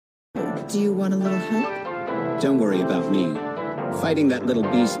Do you want a little help? Don't worry about me. Fighting that little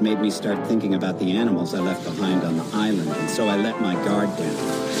beast made me start thinking about the animals I left behind on the island, and so I let my guard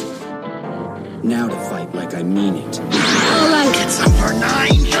down. Now to fight like I mean it. All right. It's over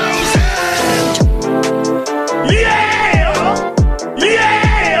 9,000! Yeah!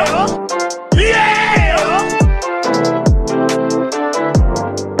 Yeah! Yeah!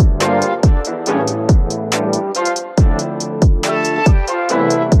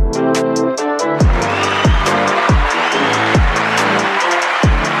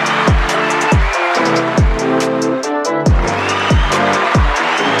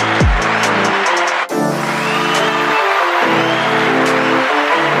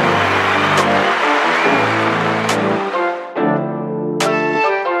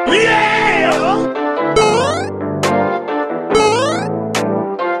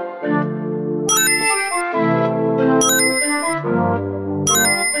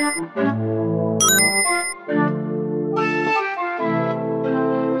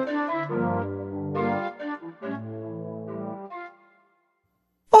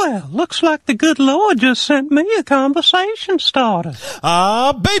 Well, looks like the good Lord just sent me a conversation starter.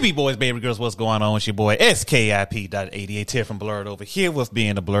 Baby boys, baby girls, what's going on? It's your boy SKIP.88 here from Blurred over here with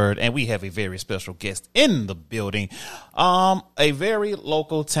Being the Blurred, and we have a very special guest in the building. A very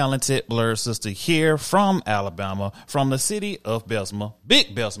local, talented Blurred sister here from Alabama, from the city of Bessemer,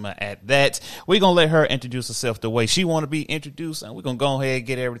 Big Bessemer at that. We're going to let her introduce herself the way she want to be introduced, and we're going to go ahead and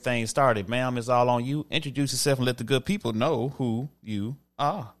get everything started. Ma'am, it's all on you. Introduce yourself and let the good people know who you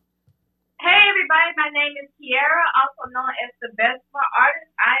are. Hey everybody, my name is Kiera, also known as the Bessemer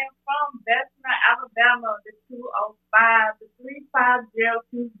Artist. I am from Bessemer, Alabama, the 205, the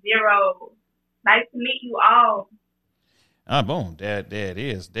 35020. Nice to meet you all. Boom. There it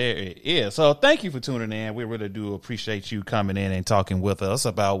is. So thank you for tuning in. We really do appreciate you coming in and talking with us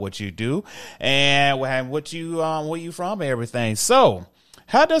about what you do and what you, where you from and everything. So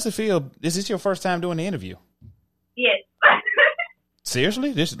how does it feel? Is this your first time doing the interview? Yes.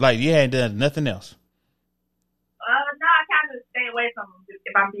 Seriously? This like you hadn't done nothing else? No, I kind of stay away from them,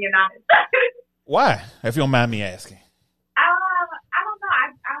 if I'm being honest. Why? If you don't mind me asking. I don't know.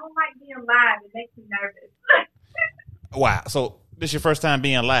 I don't like being live. It makes me nervous. Wow. So this is your first time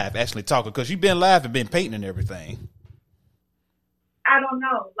being live, actually talking, because you've been live and been painting and everything. I don't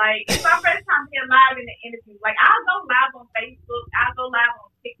know. Like, it's my first time being live in the interview. Like, I'll go live on Facebook. I'll go live on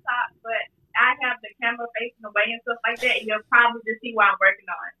TikTok, but I have the camera facing away and stuff like that, and you'll probably just see what I'm working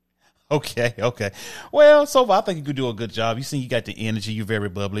on. Okay. Well, so far, I think you could do a good job. You see, you got the energy. You're very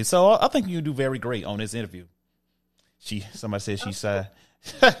bubbly. So I think you do very great on this interview. Somebody said she's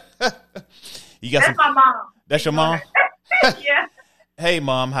you got That's my mom. That's your mom? Yeah. Hey,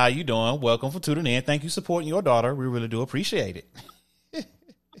 Mom, how you doing? Welcome for tuning in. Thank you for supporting your daughter. We really do appreciate it.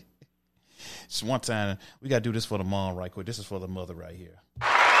 Just one time, we got to do this for the mom right quick. This is for the mother right here.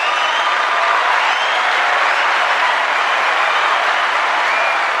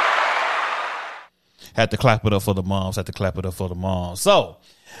 Had to clap it up for the moms. So,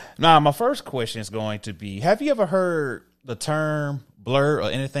 now my first question is going to be, have you ever heard the term blur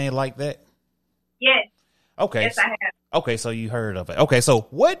or anything like that? Yes. Okay. Yes, I have. Okay, so you heard of it. Okay, so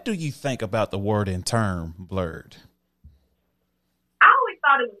what do you think about the word and term blurred? I always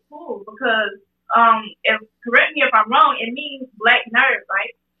thought it was cool because, correct me if I'm wrong, it means black nerd,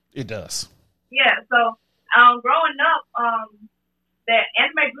 right? It does. Yeah, so growing up, the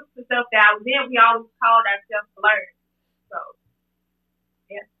anime groups and stuff that I was in, we always called ourselves blurred. So,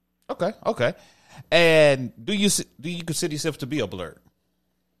 yeah. Okay. And do you consider yourself to be a blurred?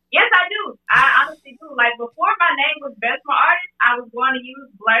 Yes, I do. I honestly do. Like, before my name was Bessemer Artist, I was going to use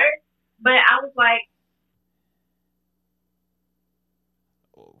blurred, but I was like,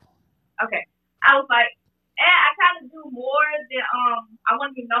 okay. I was like, I kind of do more than, I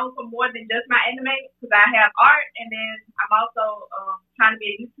want to be known for more than just my anime, because I have art, and then I'm also trying to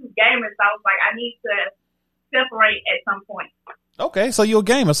be a YouTube gamer, so I was like, I need to separate at some point. Okay, so you're a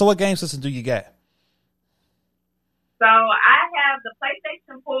gamer. So what game system do you got? So I have the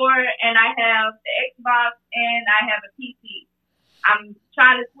PlayStation 4, and I have the Xbox, and I have a PC. I'm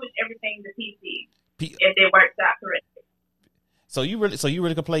trying to switch everything to PC if it works out correctly. So you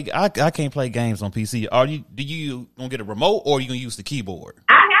really can play. I can't play games on PC. Do you gonna get a remote, or are you gonna use the keyboard?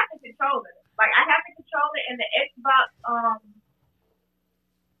 I have the controller. Like, I have the controller and the Xbox.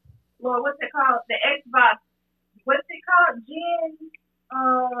 What's it called? The Xbox. What's it called?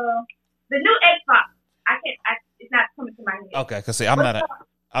 The new Xbox. It's not coming to my head. Okay, because see, I'm not an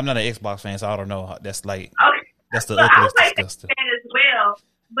Xbox fan, so I don't know. That's like that's the I was ugly like stuff. fan as well,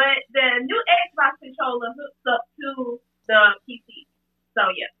 but the new Xbox controller hooks up to the PC. So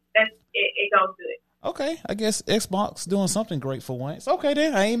yeah, that's it goes good. Okay, I guess Xbox doing something great for once. Okay,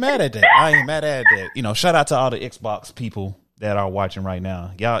 then I ain't mad at that. I ain't mad at that. You know, shout out to all the Xbox people that are watching right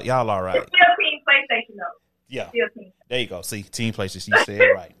now. Y'all all right? It's still Team PlayStation though. Yeah. Still Team. There you go. See, Team PlayStation. You said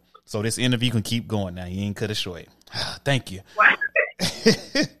it right. So this interview can keep going now. You ain't cut it short. Thank you. Wow.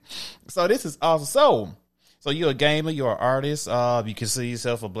 So this is awesome. So you're a gamer. You're an artist. You consider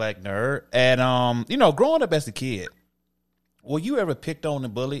yourself a black nerd. And you know, growing up as a kid, were you ever picked on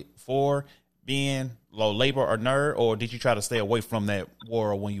and bullied for being low labor or nerd, or did you try to stay away from that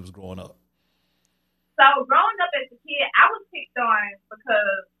world when you was growing up? So growing up as a kid, I was picked on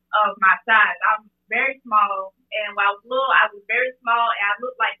because of my size. I'm very small, and when I was little, I was very small, and I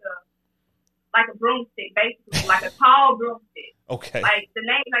looked like a broomstick, basically, like a tall broomstick. Okay. Like the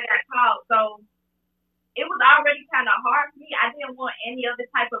names I got called, so it was already kind of hard for me. I didn't want any other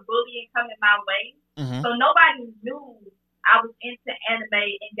type of bullying coming my way, so nobody knew I was into anime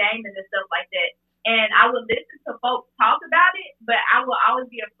and gaming and stuff like that. And I would listen to folks talk about it, but I would always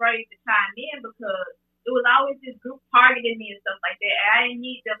be afraid to chime in because it was always this group targeting me and stuff like that. And I didn't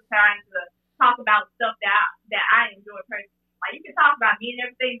need them trying to talk about stuff that I enjoy personally. Like, you can talk about me and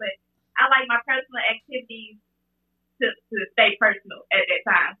everything, but I like my personal activities to stay personal at that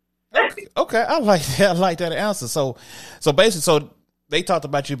time. Okay, I like that. I like that answer. So basically, so they talked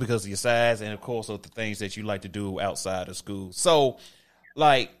about you because of your size and, of course, of the things that you like to do outside of school. So,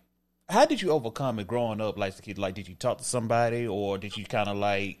 like, how did you overcome it growing up? Like, did you talk to somebody, or did you kind of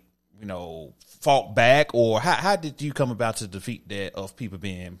like, you know, fought back, or how did you come about to defeat that of people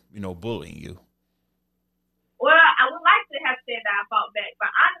being, you know, bullying you? Well, I would like to have said that I fought back,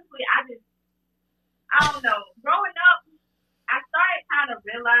 but honestly, I don't know. Growing up, I started kind of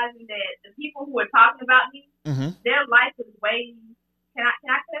realizing that the people who were talking about me, their life was way. Can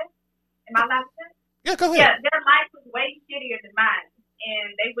I say? Am I allowed to say? Yeah, go ahead. Yeah, their life was way shittier than mine,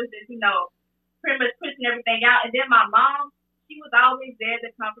 and they was just, you know, pretty much pushing everything out. And then my mom, she was always there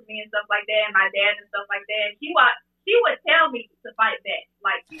to comfort me and stuff like that, and my dad and stuff like that. She would tell me to fight back.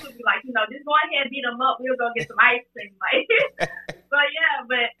 Like, she would be like, you know, just go ahead and beat them up. We'll go get some ice cream. Like,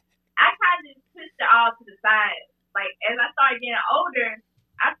 but I kind of just pushed it all to the side. Like, as I started getting older,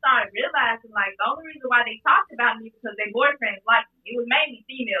 I started realizing, like, the only reason why they talked about me because their boyfriends liked me. It was mainly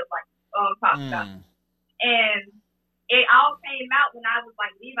females, like, talked about me. And it all came out when I was,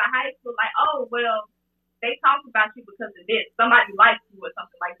 like, leaving high school, like, oh, well, they talked about you because of this. Somebody likes you or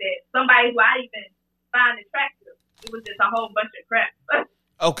something like that. Somebody who I even find attractive. It was just a whole bunch of crap.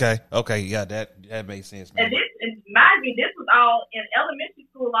 Okay, yeah, that makes sense, man. And mind me, this was all in elementary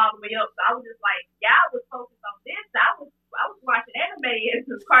school all the way up. So I was just like, y'all was focused on this. I was watching anime and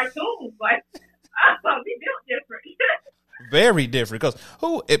some cartoons. Like, we built different. Very different. Because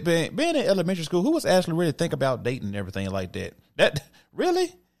being in elementary school, who was actually really think about dating and everything like that? That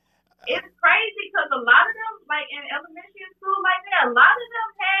really? It's crazy because a lot of them, like in elementary school like that, a lot of them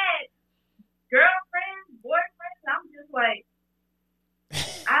had girlfriends, boyfriends. I'm just like,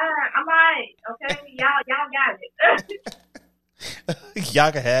 I'm alright, okay? Y'all got it.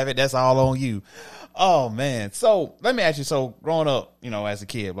 Y'all can have it. That's all on you. Oh man. So let me ask you. So growing up, you know, as a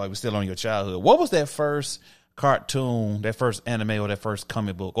kid, like we're still on your childhood. What was that first cartoon, that first anime, or that first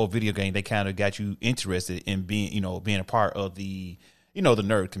comic book or video game that kind of got you interested in being a part of the, you know, the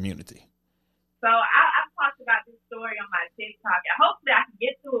nerd community? So I've talked about this story on my TikTok. Hopefully I can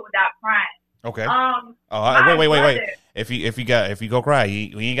get to it without crying. Okay. Wait. If you go cry,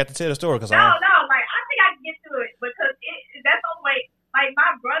 you ain't got to tell the story because no. Like, I think I can get to it because that's the way. Like,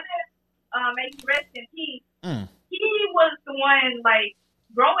 my brother, may he rest in peace. He was the one, like,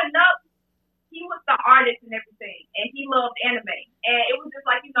 growing up. He was the artist and everything, and he loved anime. And it was just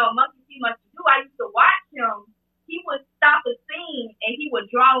like, you know, monkey see, monkey do. I used to watch him. He would stop a scene and he would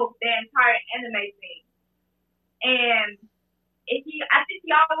draw the entire anime scene. And I think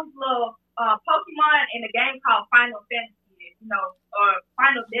he always loved Pokemon and a game called Final Fantasy, you know, or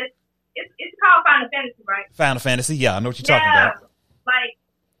Final Fantasy. It's called Final Fantasy, right? Final Fantasy, yeah, I know what you're talking about. Like,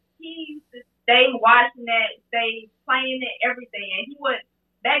 he used to stay watching that, stay playing it, everything. And he would,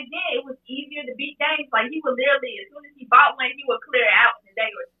 back then, it was easier to beat games. Like, he would literally, as soon as he bought one, he would clear it out in a day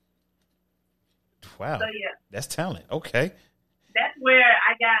or two. Wow. So, yeah. That's talent. Okay. That's where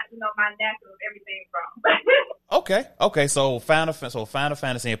I got, you know, my knack of everything from. Okay. So Final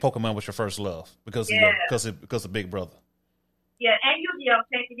Fantasy and Pokemon was your first love because of Big Brother. Yeah, and Yu-Gi-Oh!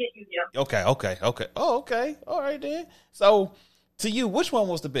 Can't forget Yu-Gi-Oh! Okay. Oh, okay. All right then. So, to you, which one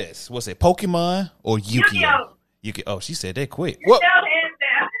was the best? Was it Pokemon or Yu-Gi-Oh? Yu-Gi-Oh! She said that quick. What? Hands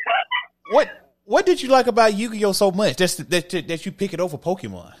down. What did you like about Yu-Gi-Oh! So much that you pick it over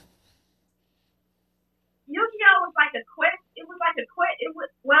Pokemon? Yu-Gi-Oh! was like a quest. It was like a quest. It was,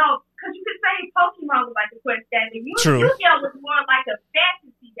 well, because you could True. Yu-Gi-Oh was more like a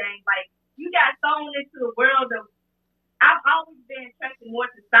fantasy game. Like you got thrown into the world of. I've always been attracted more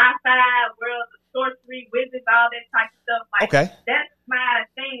to sci-fi, world of sorcery, wizards, all that type of stuff. Like Okay. that's my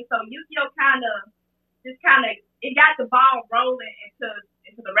thing. So Yu-Gi-Oh kind of it got the ball rolling into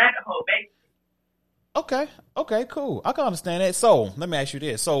the rabbit hole, basically. Okay, cool. I can understand that. So let me ask you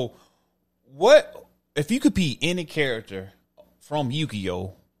this: so, what if you could be any character from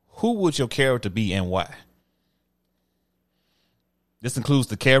Yu-Gi-Oh? Who would your character be and why? This includes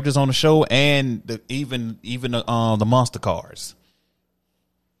the characters on the show and even the monster cards.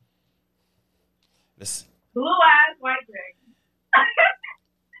 Blue Eyes White Dragon.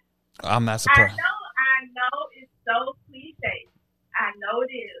 I'm not surprised. I know it's so cliche. I know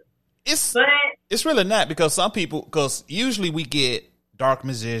it is. It's really not, because because usually we get Dark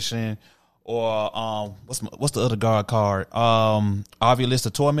Magician or what's the other guard card? Obvious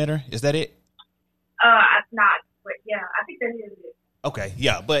the Tormentor. Is that it? Not, but yeah, I think that is it. Okay,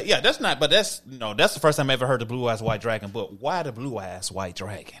 yeah, that's the first time I ever heard the Blue Eyes White Dragon. But why the Blue Eyes White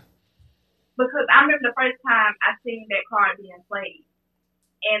Dragon? Because I remember the first time I seen that card being played,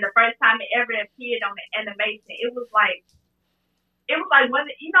 and the first time it ever appeared on the animation, it was like you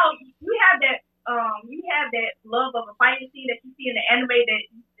have that love of a fighting scene that you see in the anime that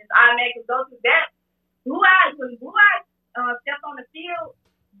is automatically go to. That when Blue Eyes stepped on the field,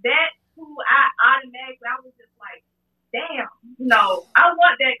 that's who I was just like, damn, I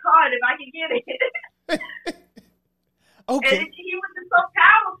want that card if I can get it. Okay. And he was just so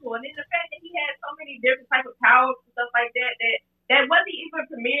powerful, and then the fact that he had so many different types of powers and stuff like that wasn't even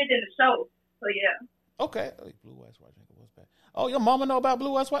premiered in the show. So yeah. Okay. Blue Eyes White Dragon. What's that? Oh, your mama know about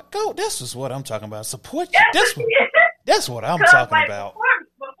Blue Eyes White? Go. This is what I'm talking about. Support you. That's what I'm talking about.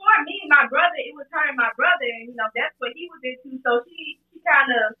 Before me, my brother, it was her and my brother, and that's what he was into. So she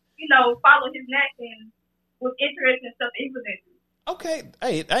kind of followed his neck and was interested in stuff that he was into. Okay,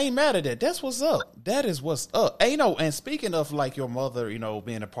 hey, I ain't mad at that. That's what's up. That is what's up. Hey, and speaking of like your mother,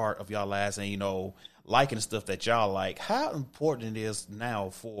 being a part of y'all lives and liking the stuff that y'all like, how important it is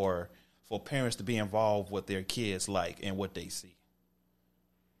now for parents to be involved with their kids like and what they see?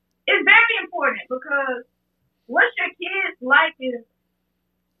 It's very important, because what your kids like is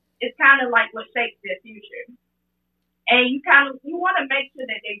kind of like what shapes their future, and you want to make sure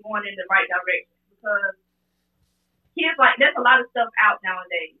that they're going in the right direction, because kids, like, there's a lot of stuff out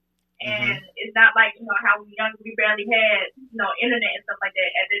nowadays, and it's not like how we young, we barely had internet and stuff like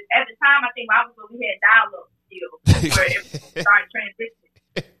that. At the time, I think when I was little, we had dial-up still, where it started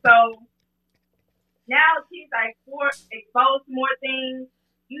transitioning. So now kids are exposed to more things.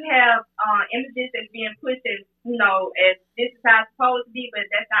 You have images that's being pushed as as this is how it's supposed to be, but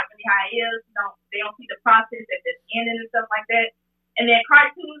that's not really how it is. They don't see the process at the ending and stuff like that. And then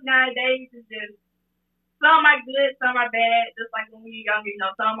cartoons nowadays is just, some are good, some are bad. Just like when we were younger,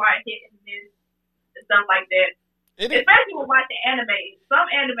 some are hit and miss and stuff like that. Especially when watching anime. Some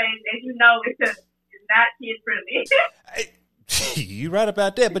animes, as you know, it's not kid friendly. You're right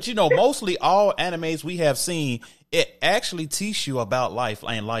about that, but mostly all animes we have seen, it actually teach you about life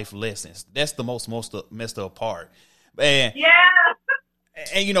and life lessons. That's the most messed up part. And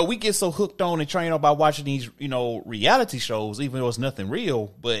we get so hooked on and trained up by watching these reality shows, even though it's nothing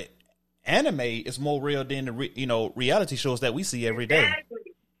real. But anime is more real than the reality shows that we see every day. Exactly.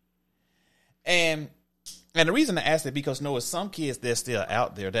 And the reason I ask that, because it's some kids that's still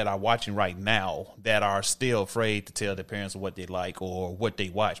out there that are watching right now that are still afraid to tell their parents what they like or what they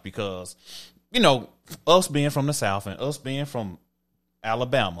watch, because us being from the South and us being from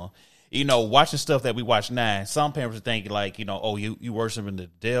Alabama, watching stuff that we watch now, some parents are thinking like, you worshiping the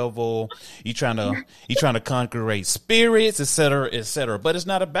devil, you trying to conquer spirits, et cetera, but it's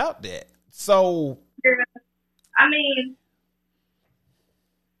not about that. So, I mean,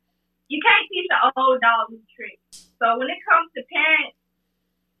 you can't teach an old dog new tricks. So when it comes to parents,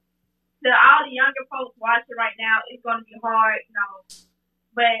 to all the younger folks watching right now, it's going to be hard,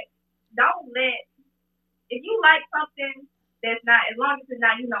 but don't if you like something that's not, as long as it's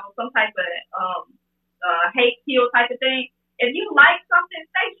not, some type of hate kill type of thing, if you like something,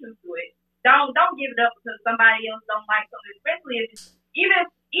 stay true to it. Don't give it up because somebody else don't like something, especially even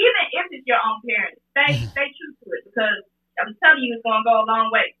if it's your own parents. Stay true to it, because I'm telling you, it's going to go a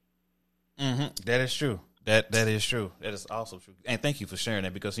long way. That is true. That is true. That is also true. And thank you for sharing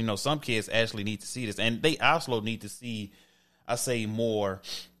that, because some kids actually need to see this, and they also need to see, I say, more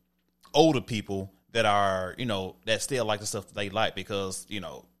older people that are that still like the stuff that they like, because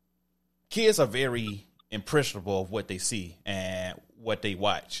kids are very impressionable of what they see and what they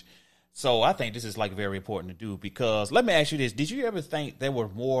watch. So I think this is like very important to do because let me ask you this. Did you ever think there were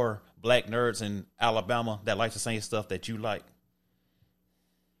more black nerds in Alabama that like the same stuff that you like?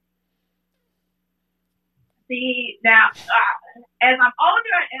 See, now, as I'm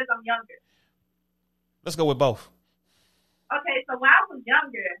older and as I'm younger. Let's go with both. Okay, so when I was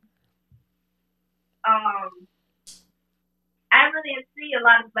younger, I really didn't see a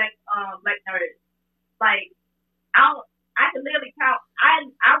lot of black nerds. Like, I can literally count.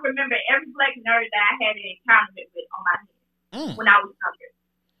 I remember every black nerd that I had an encounter with on my head when I was younger.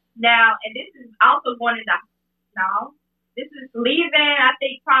 Now, and this is also going into this is leaving. I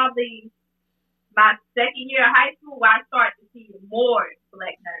think probably my second year of high school where I started to see more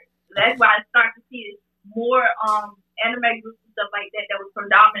black nerds. So that's why I started to see more anime groups and stuff like that was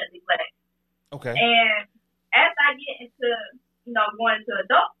predominantly black. Okay. And as I get into going to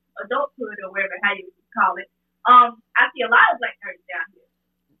adulthood or whatever how you call it, I see a lot of black nerds down here.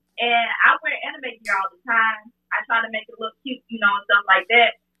 And I wear anime gear all the time. I try to make it look cute, and stuff like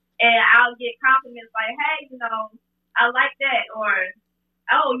that. And I'll get compliments like, hey, I like that. Or,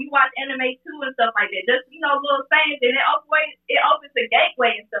 oh, you watch anime too and stuff like that. Just, little things. And it opens the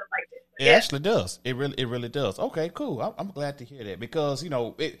gateway and stuff like that. It actually does. It really does. Okay, cool. I'm glad to hear that because,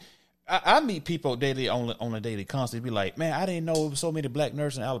 I meet people daily on a daily constantly be like, man, I didn't know there was so many black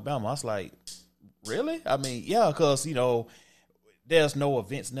nerds in Alabama. I was like, really? I mean, yeah, because, there's no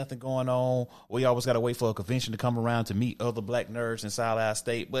events, nothing going on. We always got to wait for a convention to come around to meet other black nerds inside our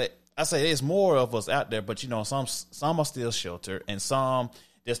state. But I say there's more of us out there, but, some are still sheltered and some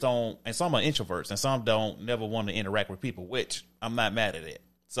just don't, and some are introverts and some don't never want to interact with people, which I'm not mad at it.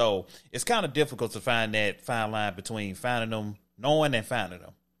 So it's kind of difficult to find that fine line between finding them, knowing and finding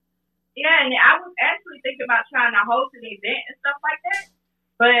them. Yeah, and I was actually thinking about trying to host an event and stuff like that,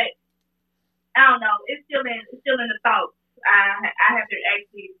 but I don't know. It's still in the thoughts. I have to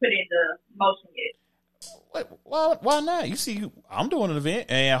actually put into motion yet. Well, why not? You see, I'm doing an event,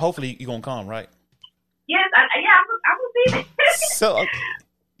 and hopefully you're gonna come, right? Yes, I will be there. So,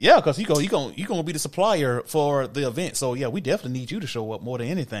 yeah, because you gonna be the supplier for the event. So yeah, we definitely need you to show up more than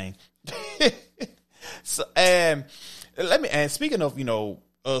anything. So, and let me. And speaking of,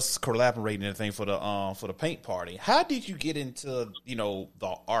 us collaborating and everything for the paint party, how did you get into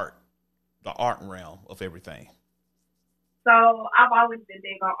the art realm of everything? So I've always been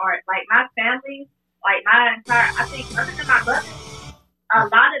big on art. Like my family, like my entire, I think other than my brother, a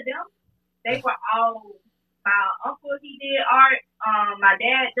lot of them, they were all, my uncle, he did art. My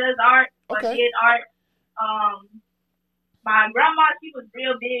dad does art, but did art. My grandma, she was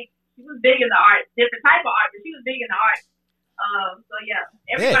real big. She was big in the art, different type of art, but she was big in the art. So yeah,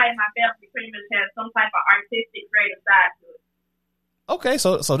 everybody in my family pretty much has some type of artistic, creative side to it. Okay,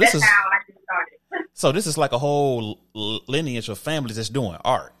 so this is how I just started. So this is like a whole lineage of families that's doing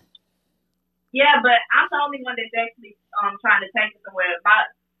art. Yeah, but I'm the only one that's actually trying to take it somewhere.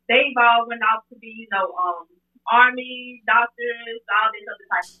 They've all went off to be, army, doctors, all this other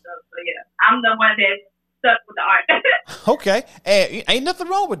type of stuff. So yeah, I'm the one that's stuck with the art. Okay, and ain't nothing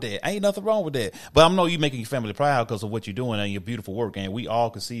wrong with that. But I know you making your family proud because of what you're doing and your beautiful work, and we all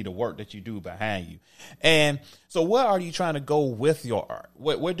can see the work that you do behind you. And so, where are you trying to go with your art?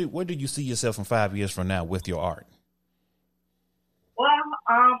 Where do you see yourself in 5 years from now with your art? Well,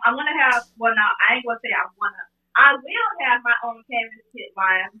 I'm gonna have. Well, no, I ain't gonna say I wanna. I will have my own canvas kit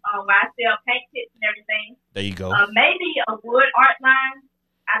line where I sell paint kits and everything. There you go. Maybe a wood art line.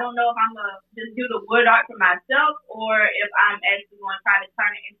 I don't know if I'm going to just do the wood art for myself or if I'm actually going to try to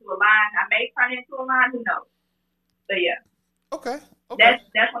turn it into a line. I may turn it into a line. Who knows? But yeah. Okay.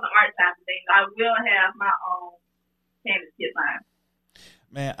 That's on the art side of things. I will have my own canvas kit line.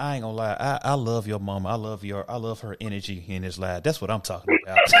 Man, I ain't gonna lie. I love your mama. I love her energy in this live. That's what I'm talking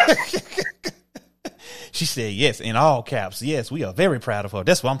about. She said yes in all caps. Yes, we are very proud of her.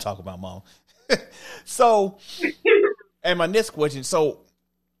 That's what I'm talking about, Mom. So, and my next question. So,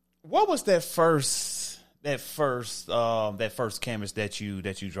 what was that first canvas that you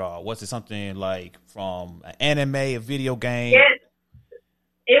draw? Was it something like from an anime, a video game? Yes,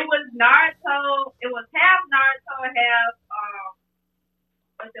 it was Naruto. It was half Naruto, half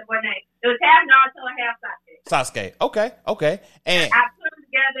what name? It was half Naruto and half Sasuke. Sasuke. Okay. And I put them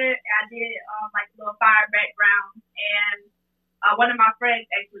together. I did like a little fire background, and one of my friends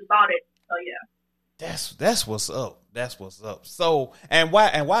actually bought it. So yeah. That's what's up. That's what's up. So and why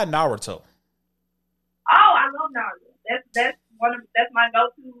Naruto? Oh, I love Naruto. That's my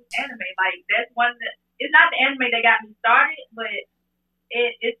go-to anime. Like that's one that it's not the anime that got me started, but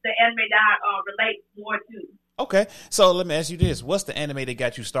it's the anime that I relate more to. Okay, so let me ask you this: what's the anime that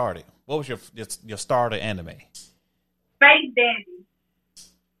got you started? What was your starter anime? Space Dandy.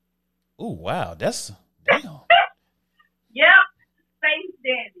 Oh wow, that's damn. Yep, Space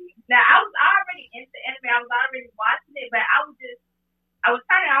Dandy. Now I was already into anime. I was already watching it, but I was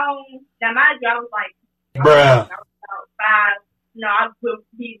turning on. Now mind you, I was like, Bruh. I was about 5. I would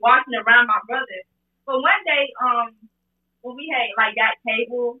be watching around my brother. But one day, when we had like got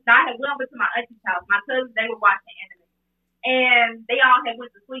cable, I had went over to my auntie's house. My cousins, they were watching anime, and they all had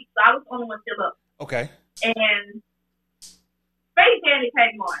went to sleep, so I was the only one still up. Okay. And Space Dandy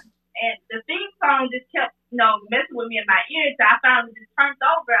came on, and the theme song just kept, messing with me in my ears. So I finally just turned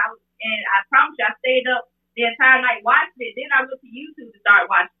over. And I promise you, I stayed up the entire night watching it. Then I went to YouTube to start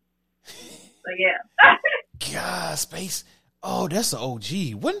watching. So yeah. God, Space. Oh, that's an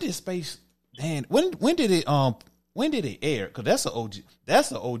OG. When did Space? Man, when did it air? Because that's an OG.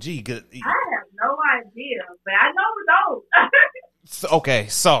 That's an OG. I have no idea, but I know it's old. Okay,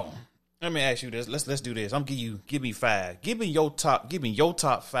 so let me ask you this. Let's do this. Give me 5. Give me your top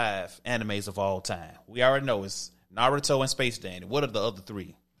 5 animes of all time. We already know it's Naruto and Space Dandy. What are the other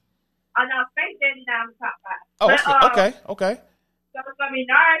 3? Oh no, Space Dandy now in the top 5. Oh, But, okay. So it's gonna be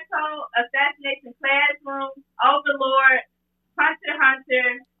Naruto, Assassination Classroom, Overlord, Hunter x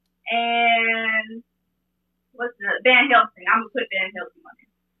Hunter, and what's the Van Helsing? I'm gonna put Van Helsing on it.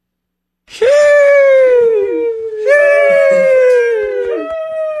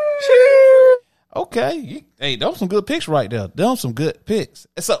 Okay. Hey, those some good picks right there. Those some good picks.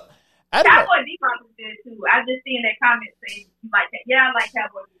 So I don't know. Cowboy Bebop is good too. I just seen that comment saying you like that. Yeah, I like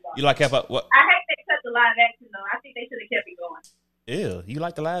Cowboy Bebop. You like Cowboy? What? I hate they cut the live action though. I think they should have kept it going. Ew, you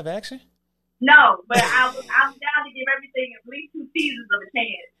like the live action? No, but I'm down to give everything at least 2 seasons of a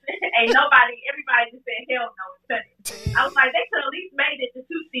chance. Everybody just said hell no and cut it. I was like, they could at least made it to 2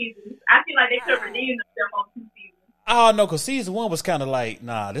 seasons. I feel like they could have redeemed themselves on 2 seasons. Oh no, because season 1 was kind of like,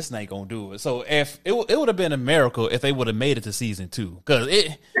 nah, this ain't gonna do it. So if it would have been a miracle if they would have made it to season 2, because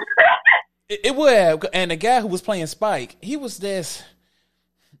it would have. And the guy who was playing Spike, he was this.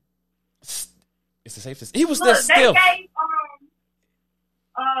 It's the safest. He was this stiff.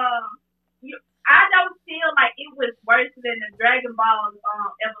 I don't feel like it was worse than the Dragon Ball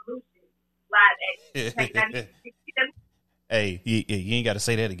Evolution live action. Hey, you ain't got to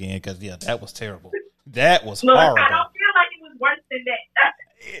say that again, because that was terrible. That was Look, horrible. I don't feel like it was worse than that.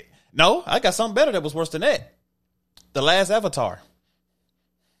 No, I got something better that was worse than that. The last Avatar.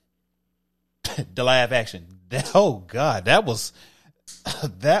 The live action. Oh God, that was.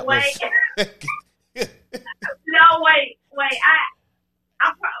 Wait. No, wait.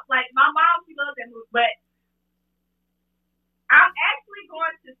 I'm like, my mom, she loves that movie, but I'm actually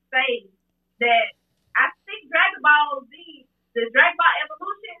going to say that I think Dragon Ball Z, the Dragon Ball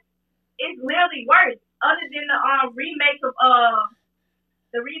Evolution, is literally worse, other than the remake of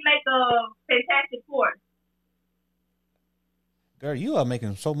Fantastic Four. Girl, you are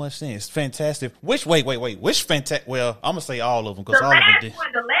making so much sense. Fantastic. Which which fantastic? Well, I'm gonna say all of them, because The all of them last did.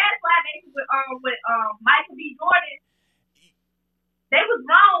 one, the last live action with Michael B. Jordan, they was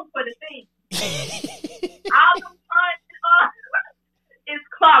wrong for the thing. All them times is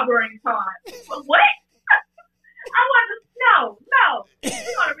clobbering time. But what? I want to no. We're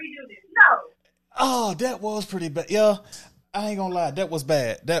gonna redo this. No. Oh, that was pretty bad. Yeah, I ain't gonna lie. That was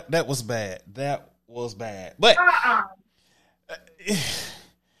bad. That was bad. That was bad. But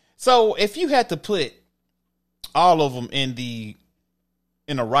so if you had to put all of them in the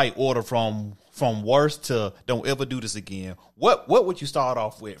right order from worst to don't ever do this again, what would you start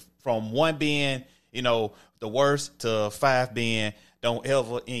off with? From 1 being, the worst, to 5 being don't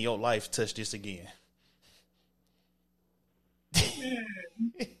ever in your life touch this again.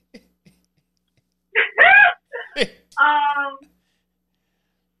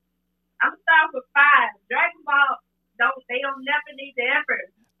 I'm starting with 5. Dragon Ball they don't never need to ever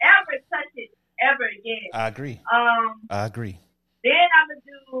touch it ever again. I agree. Then I'm gonna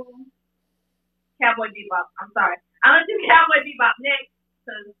do Cowboy Bebop. I'm sorry. I'm gonna do Cowboy Bebop next,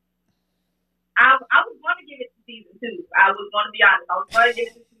 because I was going to give it to season 2. I was going to be honest. I was going to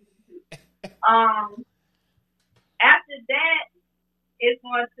give it to season 2. After that, it's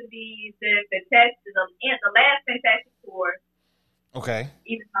going to be the last Fantastic Four. Okay.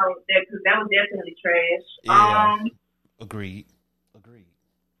 Even though because that was definitely trash. Yeah. Agreed.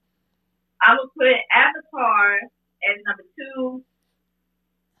 I would put Avatar as number 2.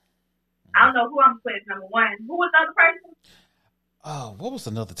 I don't know who I'm putting as number 1. Who was the other person? Oh, what was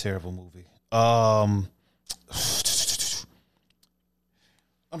another terrible movie? I'm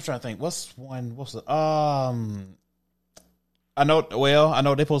trying to think. What's the I know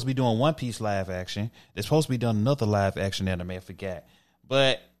they're supposed to be doing One Piece live action. They're supposed to be doing another live action anime, I forget.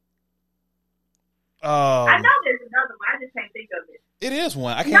 But I know there's another one. I just can't think of it. It is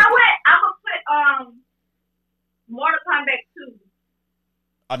one. I You can't. know what? I'm gonna put Mortal Kombat 2.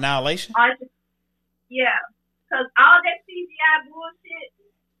 Annihilation. Yeah, because all that CGI bullshit.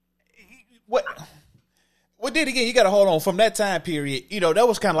 What did again? You got to hold on from that time period. You know that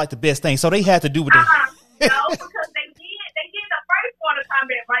was kind of like the best thing. So they had to do with it. No, because they did the first Mortal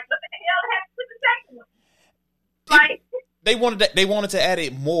Kombat right. What the hell happened to the second one? Like They wanted to add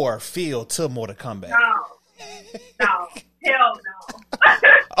it more feel to Mortal Kombat. no, hell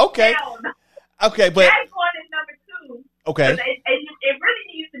no. Okay. Hell no. Okay, but That's one is number 2. okay. It really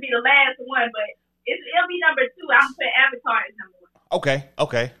needs to be the last one, but it'll be number 2. I'm putting Avatar as number 1.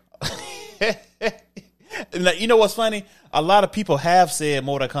 Okay. Now, you know what's funny? A lot of people have said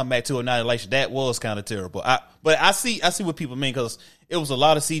Mortal Kombat 2 Annihilation. That was kind of terrible. But I see what people mean because it was a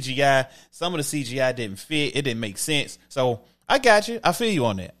lot of CGI. Some of the CGI didn't fit. It didn't make sense. So I got you. I feel you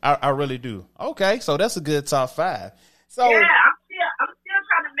on that. I really do. Okay, so that's a good top 5. So Yeah, I'm still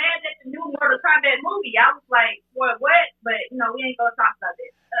trying to mad at the new Mortal Kombat movie. I was like, what? But we ain't gonna talk about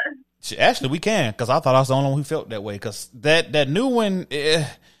this. actually, we can because I thought I was the only one who felt that way. Because that new one,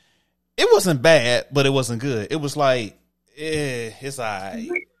 it wasn't bad, but it wasn't good. It was like, it's alright.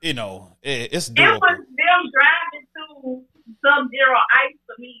 It's It doable. was them driving through Sub-Zero ice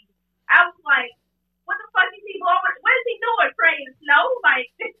for me. I was like, what the fuck is he going? What is he doing? Spraying snow? Like,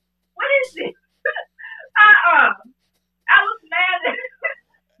 what is this? I was mad at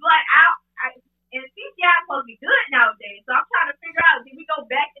like and CGI is supposed to be good nowadays, so I'm trying to figure out, did we go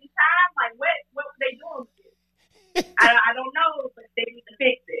back in time? Like, what were they doing with this? I don't know, but they need to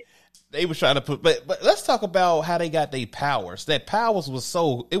fix it. They were trying to put, but let's talk about how they got their powers. That powers was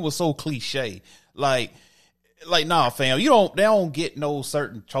so cliche. Like nah, fam, they don't get no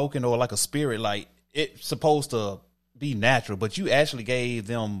certain token or like a spirit. Like it's supposed to be natural, but you actually gave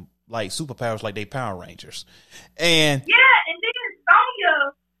them like superpowers, like they Power Rangers. And Yeah, and then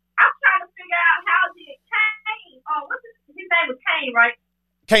Sonya, I'm trying to figure out how did Kane, his name was Kane, right?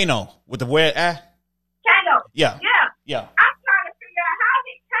 Kano with the weird eye. Kano. Yeah. I'm trying to figure out how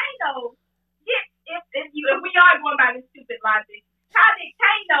did Kano get, if we are going by this stupid logic, how did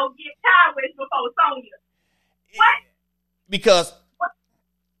Kano get powers before Sonya? What?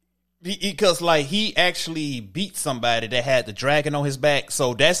 Because like he actually beat somebody that had the dragon on his back,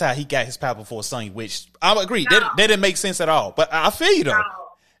 so that's how he got his power before Sonya. Which I agree, that didn't make sense at all. But I feel you though. No.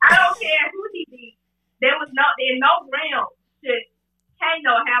 I don't care who he beat. There was in no realm should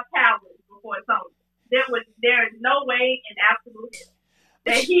Kano have powers before Sonya. There is no way in absolute hell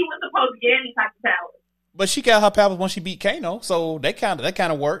that he was supposed to get any type of powers. But she got her powers when she beat Kano, so that kind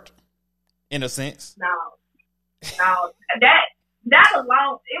of worked in a sense. No, that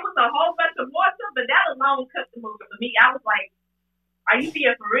alone, it was a whole bunch of more stuff, but that alone cut the movie for me. I was like, are you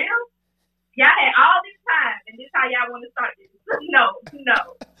being for real? Y'all had all this time, and this how y'all want to start this?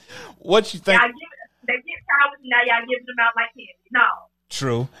 No. What you think? They get powers, and now y'all giving them out like candy. No.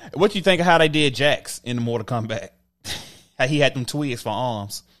 True. What you think of how they did Jax in the Mortal Kombat? How he had them twigs for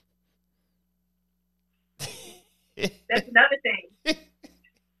arms. That's another thing.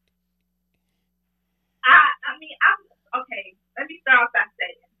 Okay. Let me start off by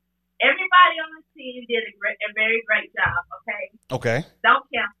saying, everybody on the team did a very great job. Okay. Don't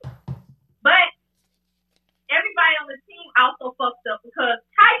cancel. But everybody on the team also fucked up because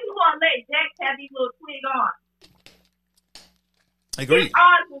how you gonna let Jax have these little twig arms? Agreed. His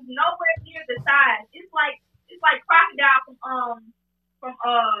arms was nowhere near the size. It's like Crocodile from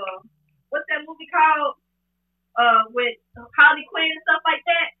what's that movie called? With Harley Quinn and stuff like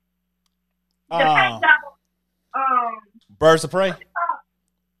that. The paint job. Birds of Prey.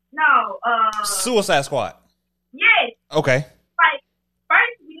 No. Suicide Squad. Yes. Okay. Like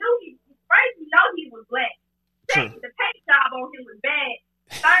first we know he was black. Second, the paint job on him was bad.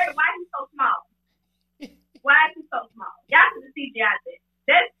 Third, why he so small? Why is he so small? Y'all should have CGI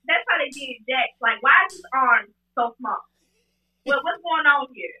that. That's how they did Jax. Like, why is his arms so small? What's going on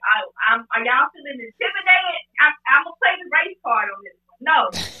here? Are y'all feeling intimidated? I'm gonna play the race card on this one.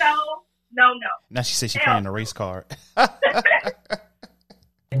 No. Now she said she's playing the race card.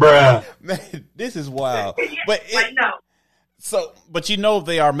 Bruh. Man, this is wild. But no. So, but you know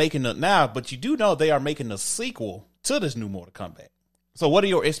they are making but you do know they are making a sequel to this new Mortal Kombat. So what are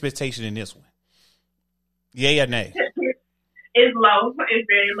your expectations in this one? Yay or nay? It's low. It's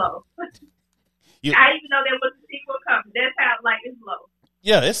very low. I even know there was a sequel coming. That's how, it's low.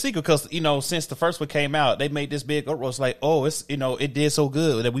 Yeah, it's sequel because, since the first one came out, they made this big uproar. It's like, oh, it's, it did so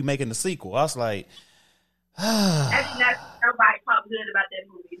good that we making the sequel. I was like, Actually, nobody talked good about that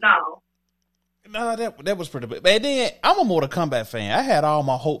movie. No. No, that was pretty bad. And then I'm a Mortal Kombat fan. I had all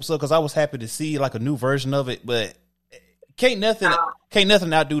my hopes up because I was happy to see like a new version of it, but can't nothing. Can't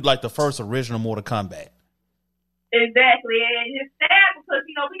nothing outdo like the first original Mortal Kombat. Exactly, and it's sad because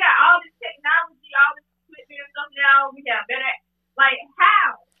we got all this technology, all this equipment and stuff now. We got better. Like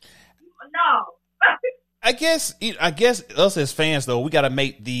how? No. I guess us as fans though, we got to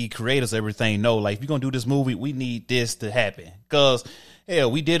make the creators everything know. Like if you're gonna do this movie, we need this to happen. Because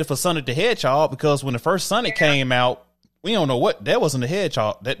hell, we did it for Sonic the Hedgehog. Because when the first Sonic came out, we don't know what that wasn't the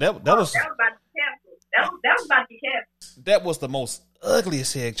Hedgehog. That was about to be canceled. That was about to be canceled. That was the most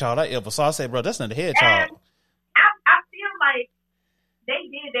ugliest Hedgehog I ever saw. I said, bro, that's not the Hedgehog. And I feel like they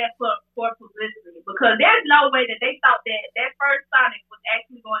did that for publicity because there's no way that they thought that first Sonic was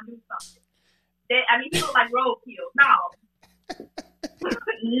actually going to do something. He looked like roadkill. No.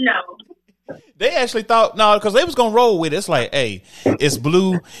 No. They actually thought, no, because they was going to roll with it. It's like, hey, it's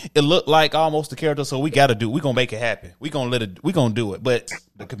blue. It looked like almost the character, so we got to do it. We're going to make it happen. We're going to do it. But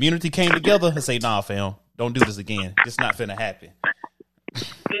the community came together and say, nah, fam, don't do this again. It's not finna happen.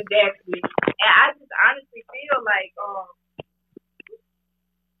 Exactly. And I just honestly feel like,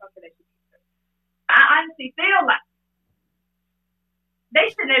 they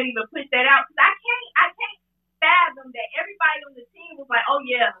shouldn't have even pushed that out because I can't fathom that everybody on the team was like, oh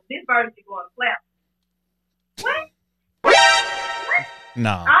yeah, this version is going to flap. What?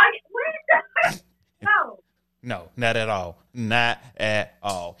 No. No. No, not at all. Not at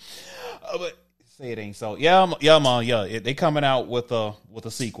all. But say it ain't so. Yeah, man. They coming out with a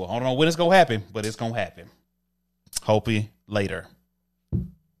sequel. I don't know when it's gonna happen, but it's gonna happen. Hopefully later,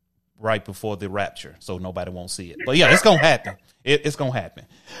 right before the rapture, so nobody won't see it. But yeah, it's gonna happen. It's gonna happen.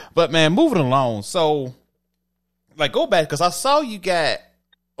 But man, moving along. So, like, go back because I saw you got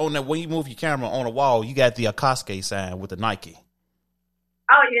on that when you move your camera on the wall, you got the Akatsuki sign with the Nike.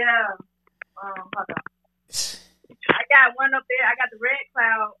 Oh yeah. Hold on. I got one up there. I got the Red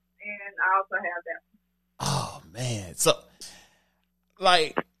Cloud, and I also have that. Oh man,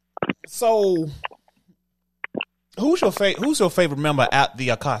 so who's your favorite member at the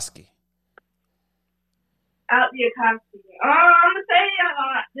Akatsuki? Out the Akatsuki. I'm gonna say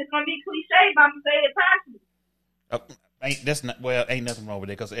this gonna be cliche, but I'm gonna say Itachi. Ain't nothing wrong with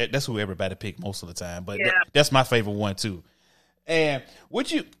it because that's who everybody pick most of the time. But yeah. That's my favorite one too. And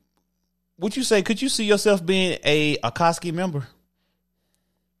would you say could you see yourself being a Akatsuki member?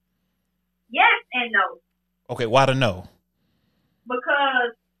 Yes and no. Okay, why the no?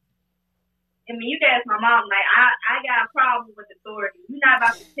 Because you can ask my mom. Like I got a problem with authority. You're not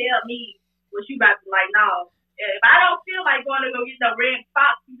about to tell me what you about to like. No, if I don't feel like going to go get no red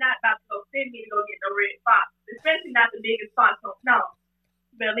fox, you're not about to go send me to go get no red fox. Especially not the biggest fox. No,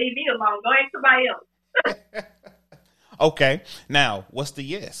 you better leave me alone. Go ask somebody else. Okay, now what's the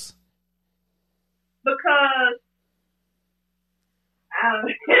yes? Because I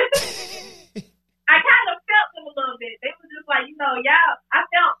kind of felt them a little bit. They were just like, y'all. I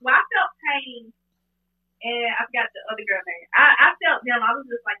felt pain, and I forgot the other girl name. I felt them. I was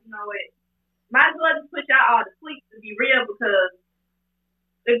just like, you know what? Might as well just put y'all all to sleep to be real, because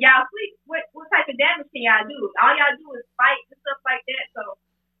if y'all sleep, what type of damage can y'all do? All y'all do is fight and stuff like that. So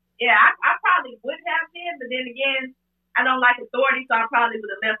yeah, I probably would have been, but then again, I don't like authority, so I probably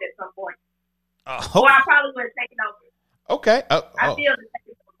would have left at some point. Or I probably would have taken over. Okay. I feel the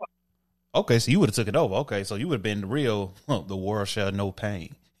second part. Okay, so you would have took it over. Okay, so you would have been the real, the world shall know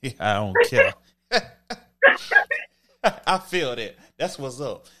pain. I don't care. I feel that. That's what's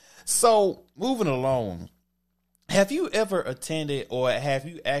up. So, moving along, have you ever attended or have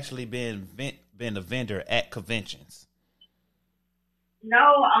you actually been a vendor at conventions?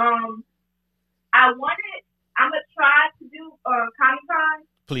 No, I'm going to try to do Comic-Con.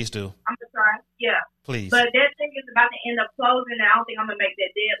 Please do. I'm going to try, yeah. Please. But that thing is about to end up closing, and I don't think I'm going to make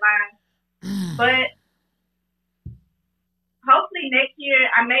that deadline. But hopefully next year,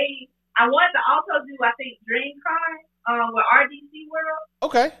 I wanted to also do, I think, DreamCon with RDC World.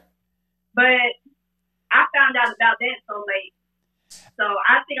 Okay. But I found out about that so late. So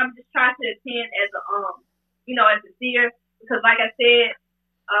I think I'm just trying to attend as a seer, because like I said,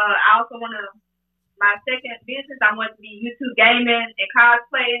 I also want to, my second business, I want to be YouTube gaming and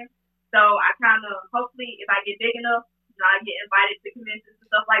cosplaying. So I kind of, hopefully, if I get big enough, I get invited to conventions and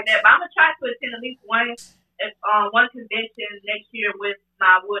stuff like that. But I'm going to try to attend at least one convention next year with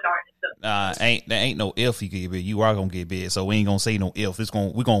my wood art and stuff. There ain't no if you get big. You are gonna get big. So we ain't gonna say no if.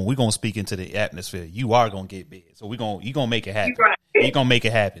 We're gonna speak into the atmosphere. You are gonna get big. So you gonna make it happen. Right. You're gonna make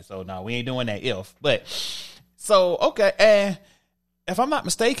it happen. So no, we ain't doing that if. But so okay, and if I'm not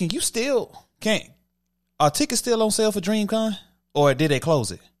mistaken, you still can't. Are tickets still on sale for DreamCon, or did they close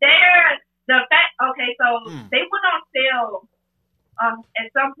it? They went on sale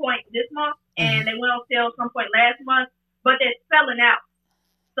at some point this month, and they went on sale at some point last month. but they're selling out.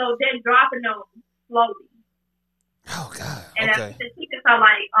 So they're dropping them slowly. Oh God. And Okay. the tickets are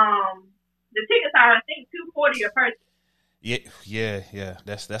like I think $240 a person. Yeah.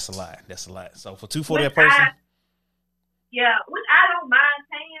 That's a lot. That's a lot. So for $240 a person. Which I don't mind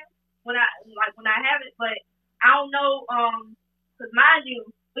paying when I have it, but I don't know, because mind you,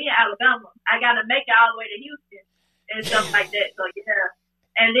 we in Alabama. I gotta make it all the way to Houston and stuff like that. So yeah,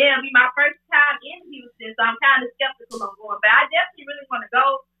 and then it'll be my first time in Houston, so I'm kind of skeptical on going. But I definitely really want to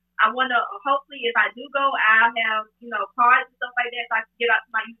go. I want to. Hopefully, if I do go, I'll have cards and stuff like that, so I can get out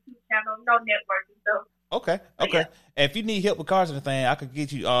to my YouTube channel, networking stuff. Okay. Yeah. And if you need help with cards or anything, I could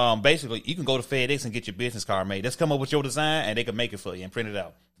get you. Basically, you can go to FedEx and get your business card made. Let's come up with your design, and they can make it for you and print it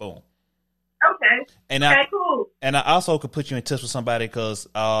out. Boom. Okay. And Cool. And I also could put you in touch with somebody because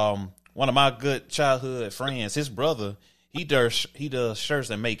one of my good childhood friends, his brother, he does shirts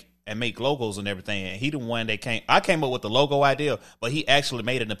and make logos and everything. And he the one that I came up with the logo idea, but he actually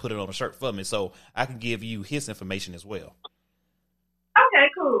made it and put it on a shirt for me. So I can give you his information as well. Okay,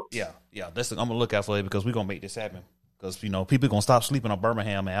 cool. Yeah. I'm gonna look out for it because we're gonna make this happen. Because people gonna stop sleeping on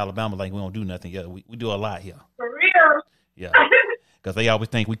Birmingham and Alabama like we don't do nothing. Yeah, we do a lot here. For real. Yeah. Because they always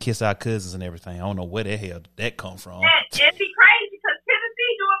think we kiss our cousins and everything. I don't know where the hell that come from. It'd be crazy because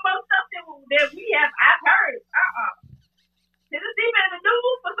Tennessee doing most stuff that we have. I've heard. Tennessee been in the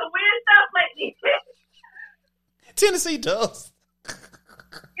news for some weird stuff lately. Tennessee does.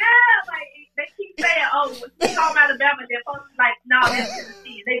 Yeah, like they keep saying, "Oh, we call Alabama." They're supposed to be like, "No, that's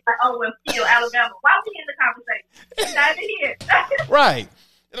Tennessee." They like, "Oh, well, kill Alabama." Why we in the conversation? It's not even here. Right.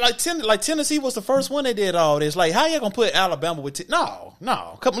 Like Tennessee was the first one that did all this. Like, how you gonna put Alabama with? No.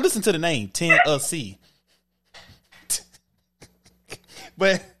 Come on, listen to the name, Tennessee.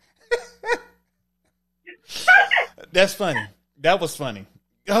 But that's funny. That was funny.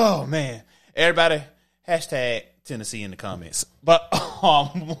 Oh man, everybody, hashtag Tennessee in the comments. But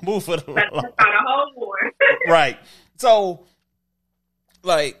move for the That's a whole war. right. So,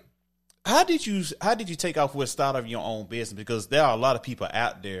 like. How did you take off with start of your own business? Because there are a lot of people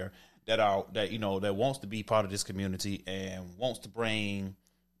out there that wants to be part of this community and wants to bring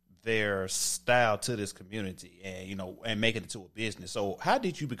their style to this community and and make it into a business. So how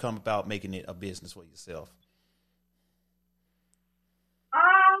did you become about making it a business for yourself?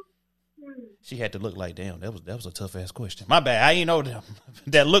 She had to look like, damn, that was a tough ass question. My bad. I ain't know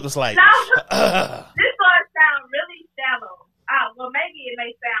that look was like. This one sound really shallow. Well, maybe it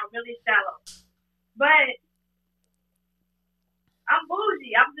may sound really shallow, but I'm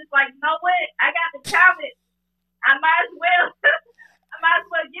bougie. I'm just like, you know what? I got the talent. I might as well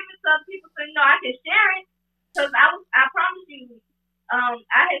give it to other people so I can share it. Because I promise you,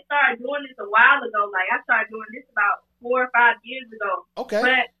 I had started doing this a while ago. Like I started doing this about 4 or 5 years ago. Okay.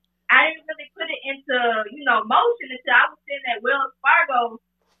 But I didn't really put it into motion until I was sitting at Wells Fargo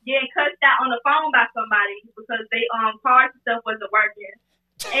getting cussed out on the phone by somebody because they cards and stuff wasn't working.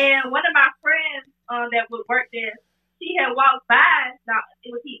 And one of my friends that would work there, he had walked by. No, it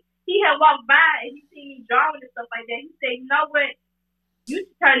was he. He had walked by and he seen me drawing and stuff like that. He said, "You know what? You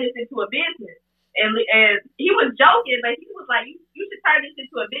should turn this into a business." And he was joking, but he was like, "You should turn this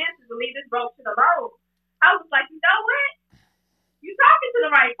into a business and leave this broke shit alone." I was like, "You know what? You talking to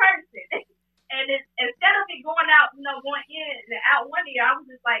the right person." And instead of it going out, going in and out one year, I was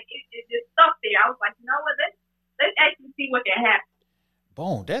just like, it just stuck there. I was like, you know what? Let's actually see what can happen.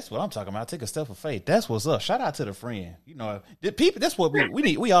 Boom, that's what I'm talking about. Take a step of faith. That's what's up. Shout out to the friend. The people. That's what we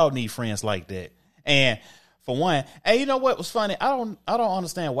need. We all need friends like that. And for one, and you know what was funny? I don't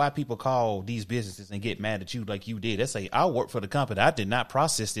understand why people call these businesses and get mad at you like you did. They say, I work for the company. I did not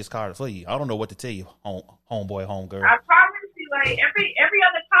process this card for you. I don't know what to tell you, homeboy, homegirl. I promise you, like every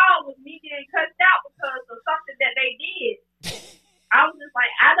other call was me getting cussed out because of something that they did. I was just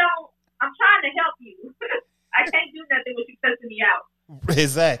like, I'm trying to help you. I can't do nothing with you cussing me out.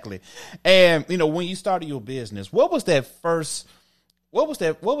 Exactly. And when you started your business, what was that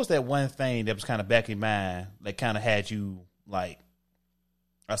one thing that was kind of back in mind that kind of had you like,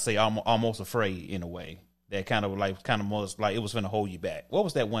 I say almost afraid in a way, that kind of most like it was going to hold you back? What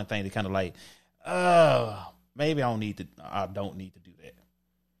was that one thing that kind of like, maybe I don't need to do that?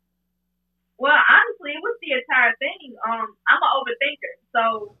 Well, honestly, it was the entire thing. I'm an overthinker.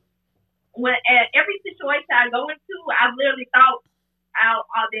 So when at every situation I go into, I've literally thought out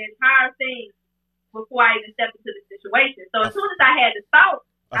the entire thing before I even step into the situation. So as soon as I had the thought,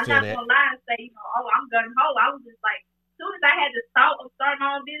 I'm not going to lie and say, I'm gung-ho. I was just like, as soon as I had the thought of starting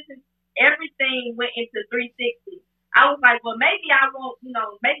my own business, everything went into 360. I was like, well, maybe I won't,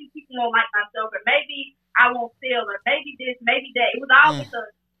 maybe people won't like my stuff, or maybe I won't sell, or maybe this, maybe that. It was always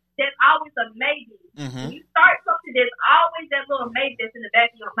there's always a maybe. Mm-hmm. When you start something, there's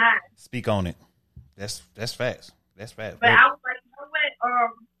Speak on it. That's facts. That's facts. But I was like, you know what?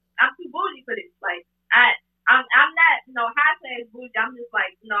 I'm too bougie for this. Like, I'm not, high class bougie. I'm just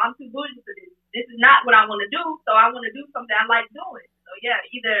like, I'm too bougie for this. This is not what I want to do. So I want to do something I like doing. So yeah,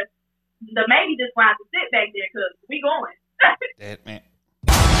 either the maybe just want to sit back there because we going. That man.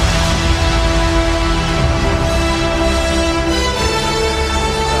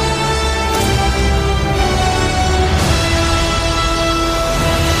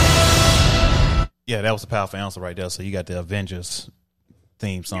 Yeah, that was a powerful answer right there. So you got the Avengers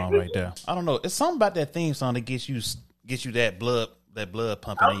theme song right there. I don't know. It's something about that theme song that gets you that blood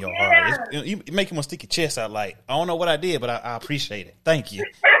pumping in your heart. You make you want to stick your chest out. Like, I don't know what I did, but I appreciate it. Thank you.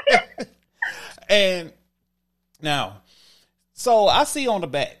 And now, so I see on the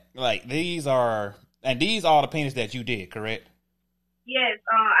back, like these are the paintings that you did, correct? Yes,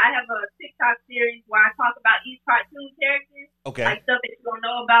 I have a TikTok series where I talk about each cartoon character. Okay. Like stuff that you don't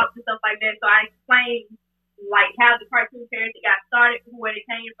know about and stuff like that. So I explain like how the cartoon character got started, where it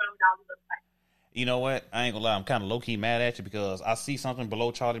came from, and all this stuff like that. You know what? I ain't gonna lie. I'm kind of low key mad at you because I see something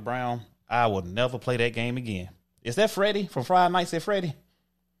below Charlie Brown. I will never play that game again. Is that Freddy from Friday Nights at Freddy?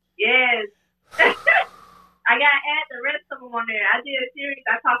 Yes. I got to add the rest of them on there. I did a series.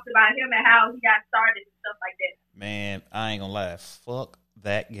 I talked about him and how he got started and stuff like that. Man, I ain't gonna lie. Fuck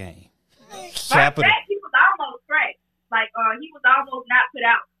that game. But that, he was almost cracked. Like, he was almost not put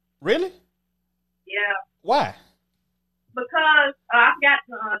out. Really? Yeah. Why? Because I forgot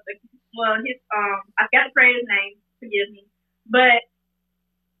I forgot to pray his name. Forgive me. But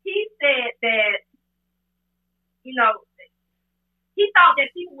he said that, he thought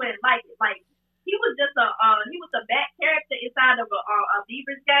that people wouldn't like it. Like, he was just a back character inside of a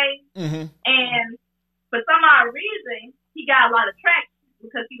Beavers game. Mm-hmm. And for some odd reason, he got a lot of traction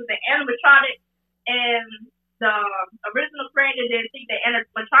because he was an animatronic, and the original creator didn't think that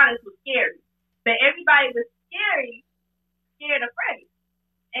animatronics was scary. But everybody was scared of Freddy.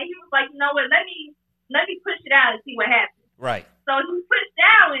 And he was like, you know what, let me push it out and see what happens. Right. So he pushed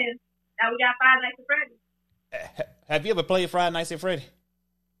down, and now we got Five Nights at Freddy. Have you ever played Friday Nights at Freddy?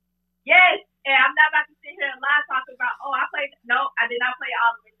 Yes, and I'm not about to sit here and lie talking about, I played. No, I did not play it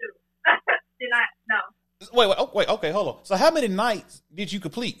all the way through. Did not, no. Wait, okay, hold on. So how many nights did you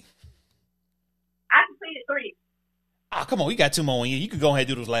complete? I completed 3. Ah, come on, you got 2 more in you. You can go ahead and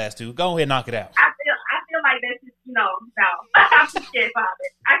do those last 2. Go ahead and knock it out. I feel like that's just, no. I'm too scared about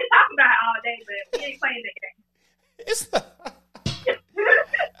it. I can talk about it all day, but we ain't playing that game.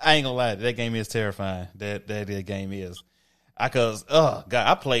 I ain't gonna lie, that game is terrifying. That game is. I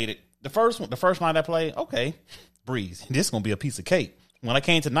played it. The first night I played, okay, breeze. This is gonna be a piece of cake. When I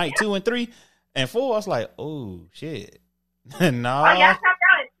came to night 2 and 3 and 4, I was like, oh shit. No. Oh, y'all stopped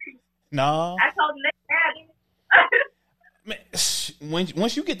out at 3. No. I told them Man,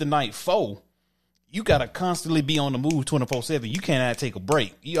 once you get to night 4, you gotta constantly be on the move 24/7. You cannot take a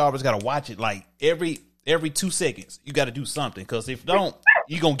break. You always gotta watch it like every 2 seconds. You gotta do something, because if you don't,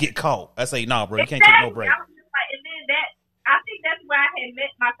 you gonna get caught. I say, nah, bro, you can't take no break. I was just like, and then I think that's where I had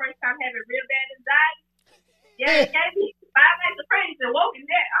met my first time having real bad anxiety. Yeah, it gave me 5 Nights at Freddy's and woke in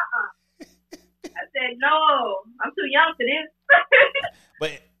there. I said, no, I'm too young for this.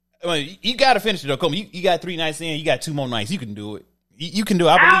 But you got to finish it though. Come on, you got 3 nights in. You got 2 more nights. You can do it. You can do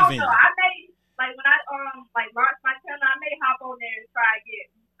it. I believe in you. I may when I launched my channel, I may hop on there and try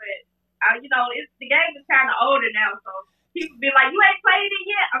again. But the game is kind of older now, so people be like, "You ain't played it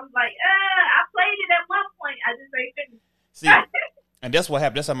yet." I was like, I played it at one point. I just ain't finished. See, and that's what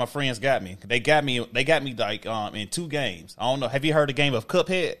happened. That's how my friends got me. They got me like in 2 games. I don't know. Have you heard the game of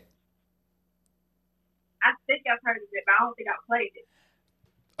Cuphead? I think I've heard of it, but I don't think I've played it.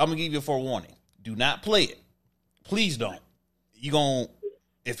 I'm gonna give you a forewarning. Do not play it. Please don't.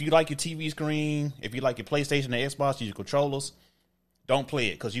 If you like your TV screen, if you like your PlayStation or Xbox, your controllers, don't play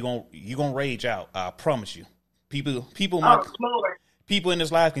it, because you're gonna rage out. I promise you. People in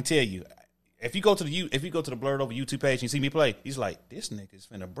this live can tell you. If you go to the Blurred Over YouTube page and you see me play, he's like, this nigga's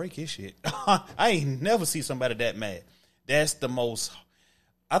finna break his shit. I ain't never see somebody that mad. That's the most.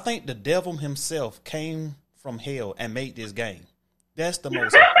 I think the devil himself came from hell and made this game. That's the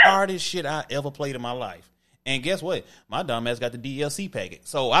most hardest shit I ever played in my life. And guess what? My dumb ass got the DLC packet.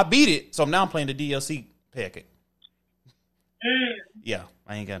 So I beat it. So now I'm playing the DLC packet. Yeah,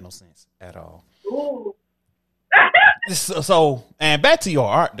 I ain't got no sense at all. Ooh. So, and back to your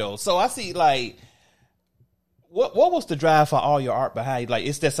art though. So I see, like, what was the drive for all your art behind? Like,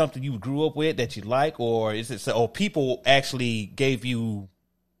 is that something you grew up with that you like, or is it, or people actually gave you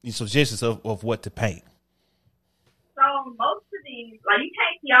suggestions of what to paint? So most of these, like, you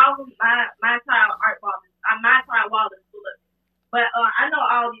can't see all of my entire art wall. My entire wall is full of it. But I know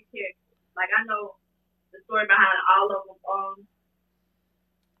all these characters. Like, I know the story behind all of them.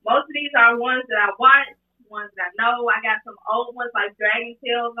 Most of these are ones that I watch, ones that I know. I got some old ones like Dragon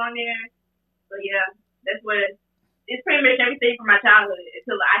Tales on there. So yeah, that's what it's pretty much everything from my childhood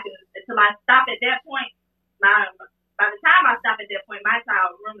until I stop at that point. By the time I stop at that point, my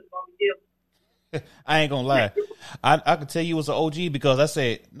child room is gonna be filled. I ain't gonna lie. I could tell you was an OG because I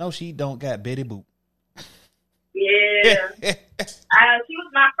said, no, she don't got Betty Boop. Yeah. She was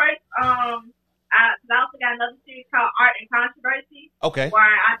my first, I also got another series called Art and Controversy. Okay. Where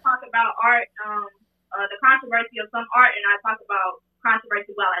I talk about art, the controversy of some art, and I talk about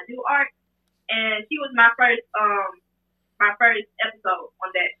controversy while I do art. And she was my first episode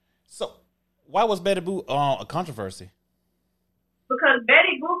on that. So, why was Betty Boop a controversy? Because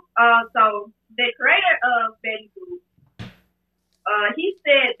Betty Boop, so the creator of Betty Boop, he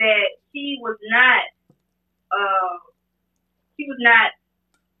said that she was not,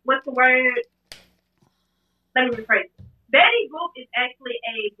 what's the word? Let me rephrase. Betty Boop is actually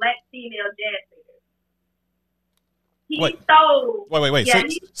a black female jazz singer. Wait. Yeah,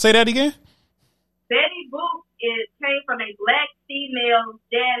 say that again. Betty Boop came from a black female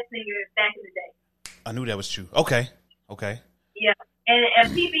jazz singer back in the day. I knew that was true. Okay. Yeah, and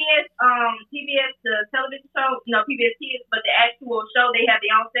PBS, the television show, PBS Kids, but the actual show, they have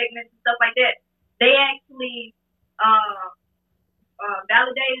their own segments and stuff like that. They actually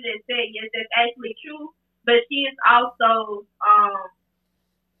validated and said, yes, that's actually true. But she is also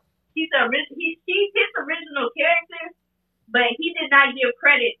she's his original character, but he did not give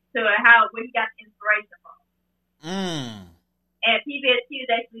credit to where he got the inspiration from. And PBS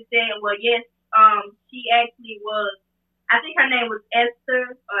Kids actually said, well, yes, she actually was. I think her name was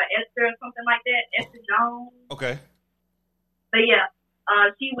Esther or something like that, Esther Jones. Okay. But yeah,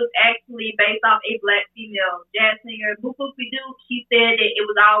 she was actually based off a black female jazz singer. Boop Boop Doo, she said that it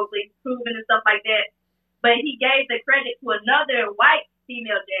was always proven and stuff like that. But he gave the credit to another white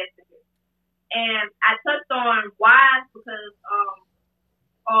female jazz singer. And I touched on why, because,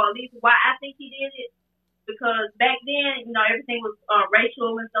 or at least why I think he did it. Because back then, everything was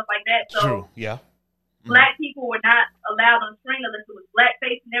racial and stuff like that. So true, yeah. Black people were not allowed on screen unless it was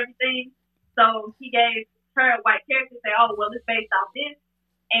blackface and everything. So he gave her a white character and say, oh, well, it's based off this.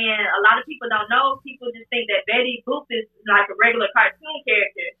 And a lot of people don't know. People just think that Betty Boop is like a regular cartoon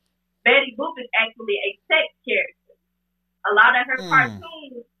character. Betty Boop is actually a sex character. A lot of her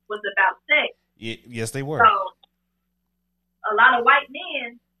cartoons was about sex. Yes, they were. So a lot of white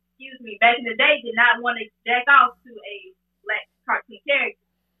men, back in the day, did not want to jack off to a black cartoon character.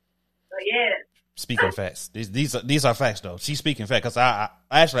 So yeah. Speaking facts, these are facts though. She's speaking facts because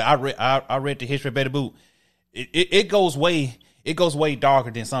I read the history of Betty Boop. It goes way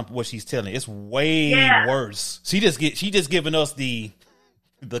darker than what she's telling. It's way worse. She just giving us the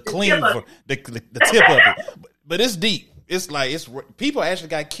clean the tip of it, but it's deep. It's like people actually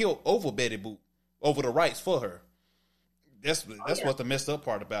got killed over Betty Boop, over the rights for her. That's what's the messed up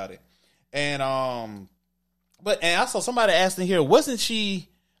part about it. And also somebody asked in here, wasn't she?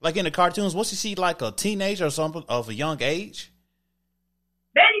 Like in the cartoons, wasn't she like a teenager or something of a young age?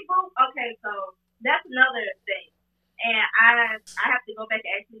 Betty Boop, okay, so that's another thing. And I have to go back and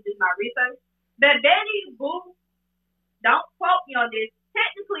actually do my research. But Betty Boop, don't quote me on this,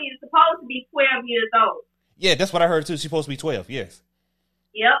 technically is supposed to be 12 years old. Yeah, that's what I heard too. She's supposed to be 12, yes.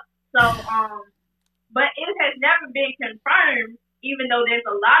 Yep. So, but it has never been confirmed, even though there's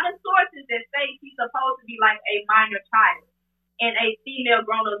a lot of sources that say she's supposed to be like a minor child in a female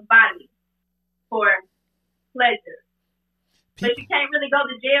grown-up's body for pleasure. But you can't really go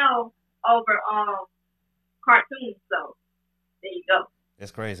to jail over cartoons, so there you go. That's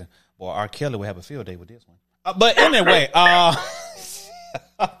crazy. Well, R. Kelly will have a field day with this one. But anyway,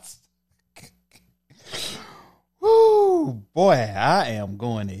 whoo, boy, I am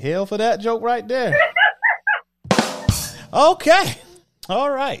going to hell for that joke right there. Okay.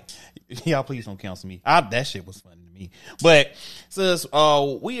 All right. Y'all please don't cancel me. That shit was funny to me. But since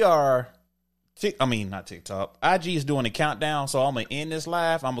we are not TikTok. IG is doing a countdown, so I'm gonna end this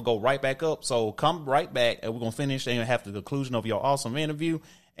live. I'm gonna go right back up. So come right back, and we're gonna finish and have the conclusion of your awesome interview.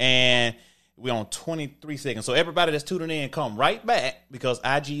 And we're on 23 seconds. So everybody that's tuning in, come right back because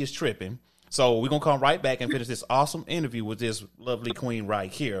IG is tripping. So we're gonna come right back and finish this awesome interview with this lovely queen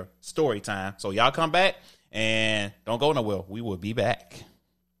right here. Story time. So y'all come back and don't go nowhere. We will be back.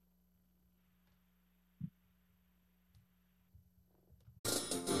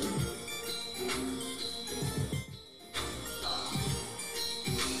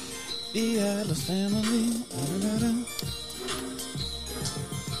 The Atlas family.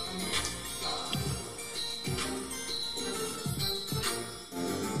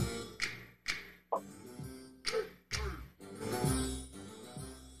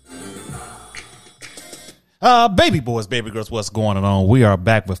 Baby boys, baby girls, what's going on? We are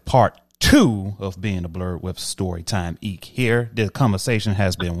back with part 2 of Being a Blerd with Storytime Eek here. The conversation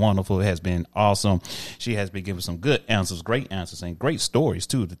has been wonderful. It has been awesome. She has been giving some good answers, great answers, and great stories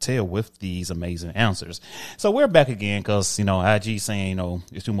too to tell with these amazing answers. So we're back again because, IG saying,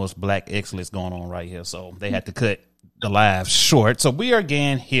 there's too much black excellence going on right here. So they had to cut the live short. So we are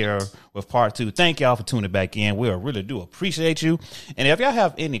again here with part 2. Thank y'all for tuning back in. We really do appreciate you. And if y'all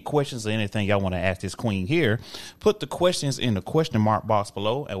have any questions or anything y'all want to ask this queen here, put the questions in the question mark box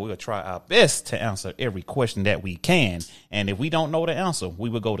below, and we'll try our best to answer every question that we can. And if we don't know the answer,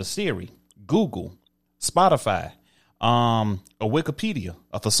 we will go to Siri, Google, Spotify, or Wikipedia,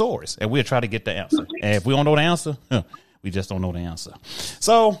 a thesaurus, and we'll try to get the answer. And if we don't know the answer, we just don't know the answer.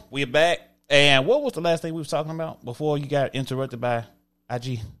 So we're back. And what was the last thing we were talking about before you got interrupted by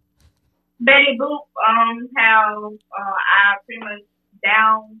IG? Betty Boop, how I pretty much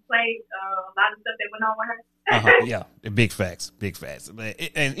downplayed a lot of stuff that went on with her. Yeah, big facts.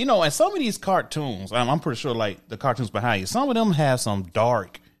 And some of these cartoons, I'm pretty sure like the cartoons behind you, some of them have some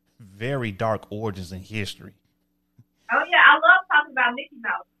very dark origins in history. Oh yeah, I love talking about Mickey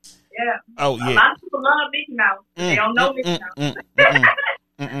Mouse. Yeah. Oh yeah. A lot of people love Mickey Mouse. They don't know Mickey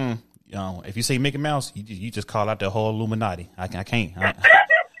Mouse. If you say Mickey Mouse, you just call out the whole Illuminati. I can't.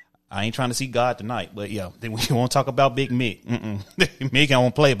 I ain't trying to see God tonight, but yeah, then we won't talk about Big Mick. Mick, I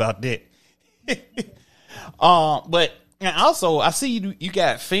won't play about that. But and also, I see you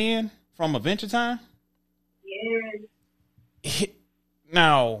got Finn from Adventure Time. Yes.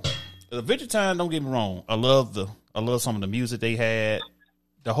 Now, Adventure Time, don't get me wrong. I love some of the music they had.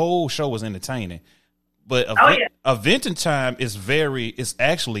 The whole show was entertaining. But Adventure Time is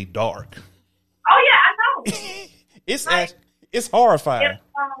actually dark. Oh yeah, I know. It's horrifying.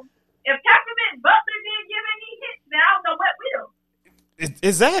 If Peppermint Butler didn't give any hits, then I don't know what will.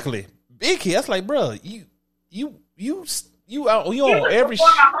 Exactly. Big kid. That's like, bro, you on every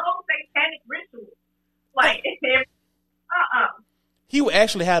perform a whole satanic ritual. Like He would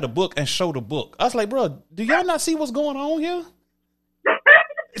actually have the book and show the book. I was like, bro, do y'all not see what's going on here?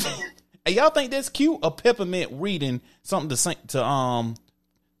 Hey, y'all think that's cute? A Peppermint reading something to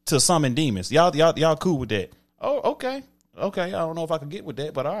summon demons. Y'all cool with that? Oh, okay. I don't know if I could get with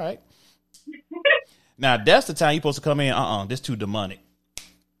that, but all right. Now that's the time you're supposed to come in. This too demonic.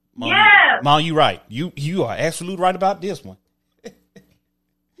 Mom, you right. You are absolutely right about this one.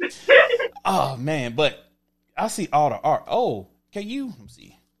 Oh man, but I see all the art. Oh, can you let me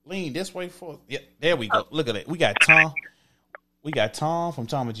see? Lean this way for yeah. There we go. Look at it. We got Tom. We got Tom from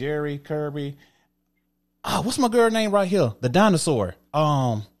Tom and Jerry, Kirby. What's my girl name right here? The dinosaur.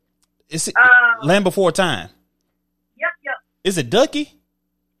 Is it Land Before Time? Yep. Is it Ducky?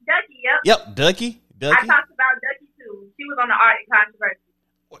 Ducky, yep. Yep, Ducky. I talked about Ducky too. She was on the Art and Controversy.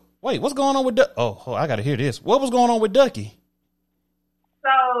 Wait, what's going on with Ducky? Oh, I gotta hear this. What was going on with Ducky? So,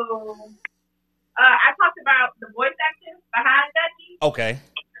 I talked about the voice actor behind Ducky. Okay.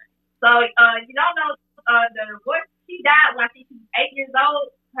 So, you don't know the voice. She died when she was 8 years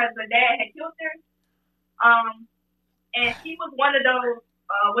old because her dad had killed her. And she was one of those,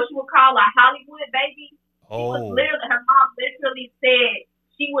 what you would call a Hollywood baby. Oh. Her mom literally said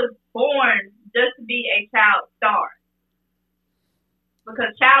she was born just to be a child star.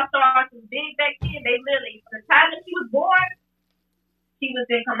 Because child stars was big back then. They literally, from the time that she was born, she was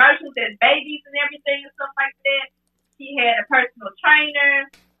in commercials as babies and everything and stuff like that. She had a personal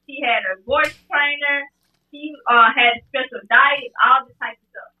trainer. She had a voice trainer. He had special diets, all this type of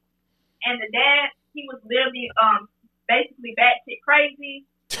stuff. And the dad, he was literally basically batshit crazy.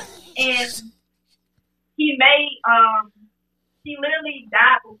 And he made, she literally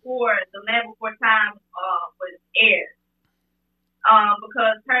died before the Land Before Time was aired.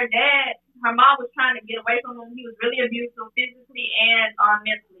 Because her mom was trying to get away from him. He was really abusive physically and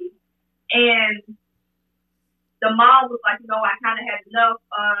mentally. And the mom was like, I kind of had enough.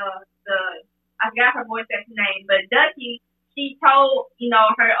 I forgot her voice actor's name, but Ducky, she told,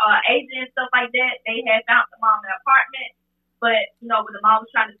 her agent and stuff like that, they had found the mom in an apartment, but, when the mom was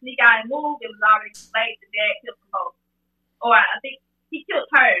trying to sneak out and move, it was already too late. The dad killed them both. Or I think he killed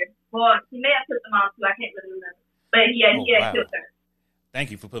her. Well, he may have killed the mom too. I can't really remember. But he had killed her. Thank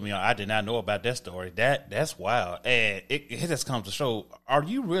you for putting me on. I did not know about that story. That's wild. And it just comes to show, are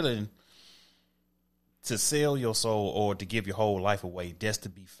you willing to sell your soul or to give your whole life away just to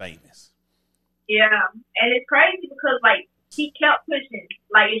be famous? Yeah, and it's crazy because, he kept pushing.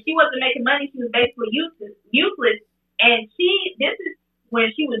 If she wasn't making money, she was basically useless. And this is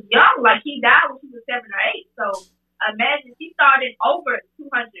when she was young. He died when she was 7 or 8. So, imagine she started over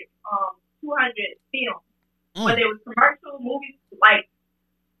 200 films. Whether it was commercial, movies,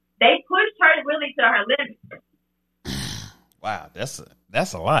 they pushed her really to her limit. Wow, that's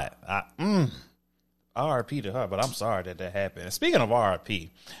a lot. RIP to her, but I'm sorry that happened. Speaking of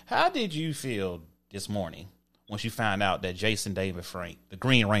RIP, how did you feel this morning once you found out that Jason David Frank, the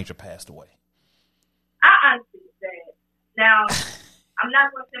Green Ranger, passed away? I honestly said. Now, I'm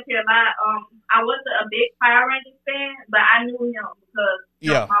not going to sit here and lie. I wasn't a big Power Rangers fan, but I knew him because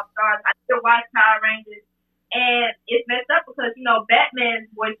my stars. I still watch Power Rangers, and it's messed up because Batman's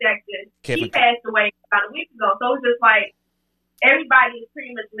voice actor he passed away about a week ago. So it's just like everybody is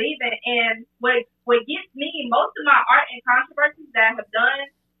pretty much leaving. And what gets me, most of my art and controversies that I have done.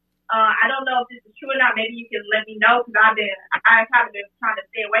 I don't know if this is true or not. Maybe you can let me know because I've kind of been trying to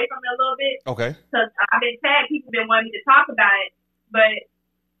stay away from it a little bit. Okay. Because I've been tagged. People been wanting me to talk about it, but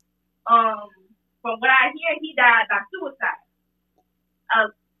from what I hear, he died by suicide.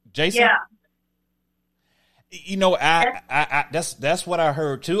 Jason. Yeah. That's what I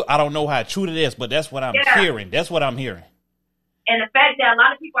heard too. I don't know how true it is, but that's what I'm hearing. That's what I'm hearing. And the fact that a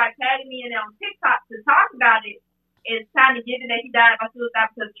lot of people are tagging me in on TikTok to talk about it. It's kind of given that he died by suicide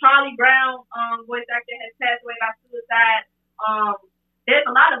because Charlie Brown, voice actor, has passed away by suicide. There's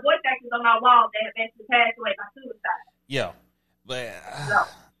a lot of voice actors on my wall that have actually passed away by suicide. Yeah, but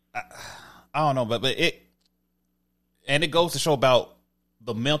I don't know, but it goes to show about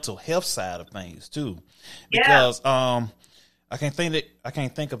the mental health side of things too, because I can't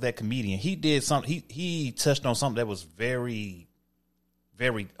think of that comedian. He did something. He touched on something that was very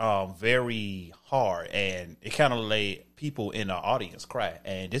hard, and it kind of made people in the audience cry.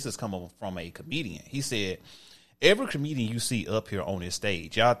 And this is coming from a comedian. He said, every comedian you see up here on this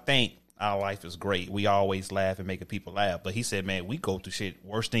stage, y'all think our life is great. We always laugh and making people laugh. But he said, man, we go through shit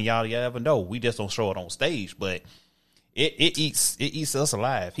worse than y'all ever know. We just don't show it on stage, but it eats us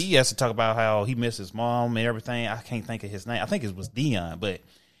alive. He has to talk about how he missed his mom and everything. I can't think of his name. I think it was Dion, but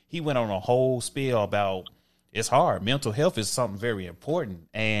he went on a whole spiel about it's hard. Mental health is something very important,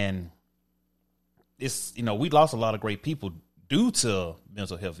 and it's we lost a lot of great people due to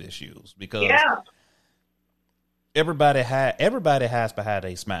mental health issues because everybody hides behind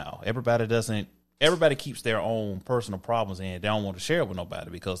a smile. Everybody keeps their own personal problems in. They don't want to share it with nobody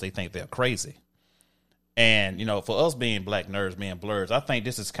because they think they're crazy. And for us being black nerds, being blurs, I think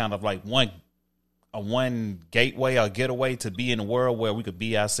this is kind of like one gateway or getaway to be in a world where we could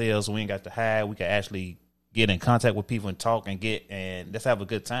be ourselves. We ain't got to hide. We can actually get in contact with people and talk and let's have a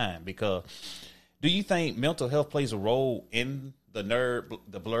good time. Because do you think mental health plays a role in the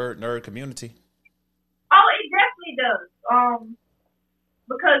blurred nerd community? Oh, it definitely does.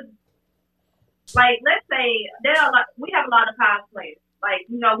 Because like, let's say we have a lot of cosplayers. Like,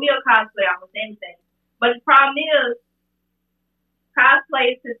 we'll cosplay almost anything. But the problem is,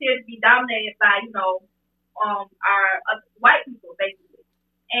 cosplay is considered to be dominated by, our white people, basically.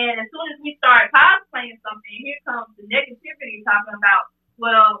 And as soon as we start cosplaying something, here comes the negativity talking about,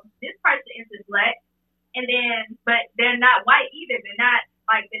 well, this person isn't black, but they're not white either. They're not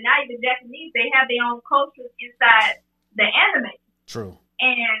even Japanese. They have their own cultures inside the anime. True.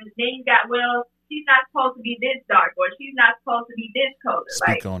 And then you got, well, she's not supposed to be this dark, or she's not supposed to be this color.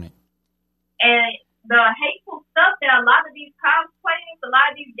 Speak on it. And the hateful stuff that a lot of these cosplayers, a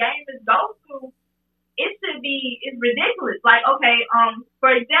lot of these gamers go through, it's ridiculous. Like, okay, for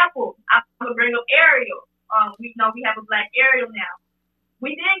example, I'm gonna bring up Ariel. We know we have a black Ariel now.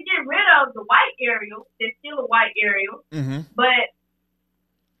 We didn't get rid of the white Ariel. There's still a white Ariel, but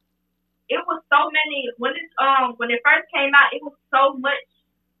it was so many when it first came out. It was so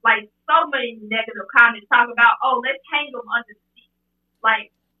many negative comments talking about, oh, let's hang them under the seat. Like,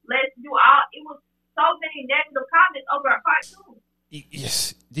 let's do all. It was so many negative comments over a cartoon.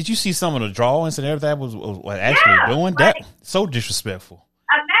 Yes. Did you see some of the drawings and everything was actually doing? That so disrespectful.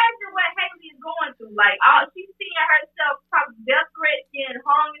 Imagine what Haley is going through. Like, she's seeing herself probably desperate, getting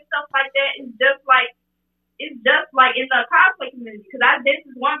hung and stuff like that. It's just like in the cosplay community. Because this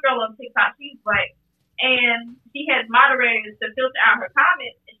is one girl on TikTok. She's black, and she has moderators to filter out her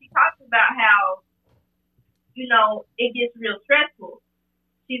comments, and she talks about how it gets real stressful.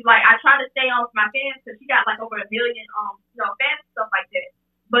 She's like, I try to stay on with my fans because she got like over 1 million, fans and stuff like that.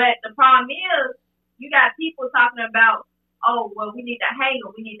 But the problem is, you got people talking about, oh, well, we need to hang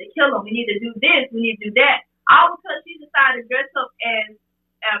them, we need to kill them, we need to do this, we need to do that. All because she decided to dress up as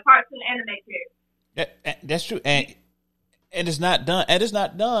a cartoon anime character. That's true, and it's not done. And it's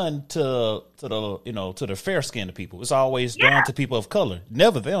not done to the fair skin of people. It's always done to people of color.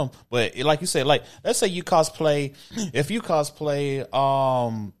 Never them, but like you said, like let's say you cosplay. If you cosplay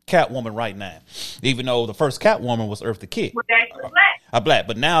Catwoman right now, even though the first Catwoman was Eartha Kitt, black,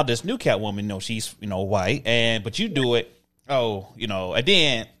 but now this new Catwoman, she's white, but you do it. And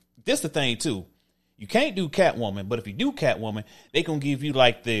then this the thing too. You can't do Catwoman, but if you do Catwoman, they gonna give you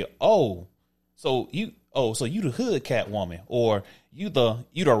like the so you the hood Catwoman, or you the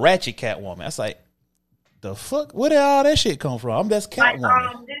ratchet Catwoman. That's like, the fuck? Where did all that shit come from? That's Catwoman.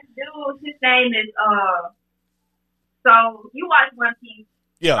 Like, this dude, his name is so you watch One Piece,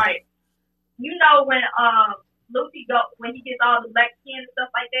 yeah. Right? You know when Luffy when he gets all the black skin and stuff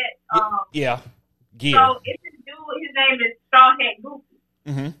like that. Yeah. So it's this dude. His name is Straw Hat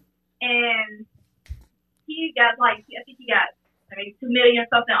Goofy, and he got like, I think he got 2 million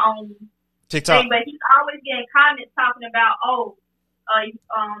something on TikTok, but he's always getting comments talking about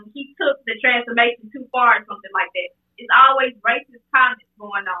he took the transformation too far or something like that. It's always racist comments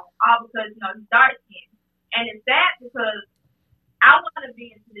going on, all because he's dark skinned, and it's sad because I want to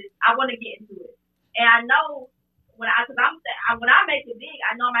be into this. I want to get into it, and I know when I make it big,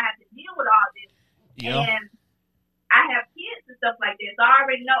 I know I'm gonna have to deal with all this. Yeah. And I have kids and stuff like that, so I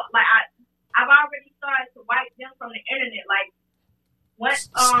already know. Like I've already started to wipe them from the internet. Like once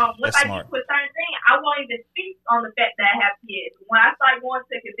I get to a certain thing, I won't even speak on the fact that I have kids. When I start going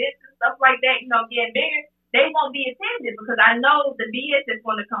to conventions and stuff like that, getting bigger, they won't be attended because I know the BS is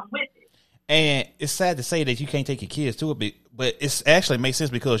going to come with it. And it's sad to say that you can't take your kids to it, but it's actually makes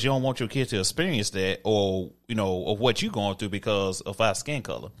sense because you don't want your kids to experience that, or of what you're going through because of our skin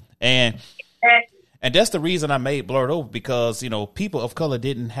color. And that's the reason I made Blurred Over, because, people of color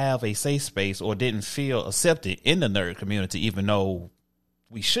didn't have a safe space or didn't feel accepted in the nerd community, even though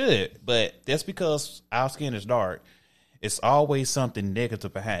we should. But that's because our skin is dark. It's always something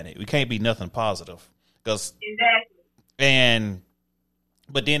negative behind it. We can't be nothing positive. Exactly.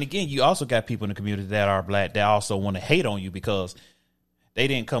 But then again, you also got people in the community that are black that also want to hate on you because they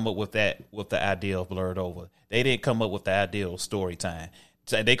didn't come up with the idea of Blurred Over. They didn't come up with the idea of story time.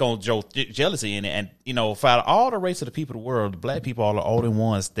 So they gonna joke jealousy in it, and for all the race of the people of the world, the black people are the only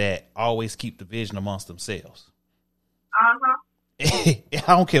ones that always keep division amongst themselves. I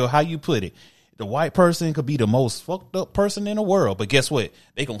don't care how you put it. The white person could be the most fucked up person in the world, but guess what?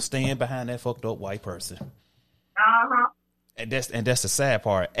 They gonna stand behind that fucked up white person. And that's the sad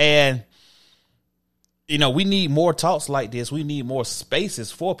part. And we need more talks like this. We need more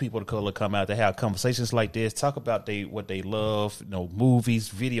spaces for people of color to come out to have conversations like this, talk about what they love, movies,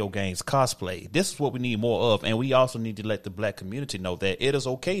 video games, cosplay. This is what we need more of. And we also need to let the black community know that it is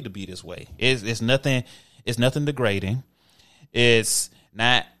okay to be this way. It's nothing degrading. It's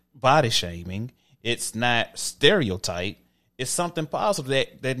not body shaming. It's not stereotype. It's something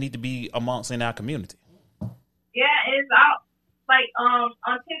positive that need to be amongst in our community. Yeah, it's out. Like on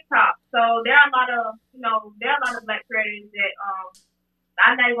TikTok, so there are a lot of black creators that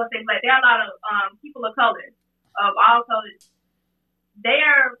I'm not even gonna say black. There are a lot of people of color, of all colors.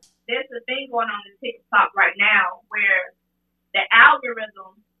 There's a thing going on in TikTok right now where the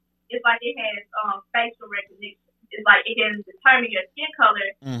algorithm is like it has facial recognition. It's like it can determine your skin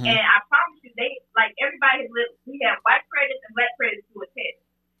color, and I promise you, we have white creators and black creators who attest,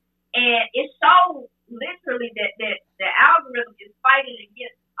 and it shows literally that the algorithm is fighting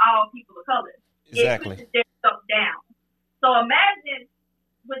against all people of color. Exactly. It pushes their stuff down. So imagine,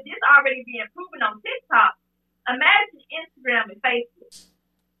 with this already being proven on TikTok, imagine Instagram and Facebook.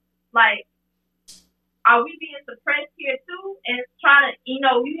 Like, are we being suppressed here too? And it's trying to, you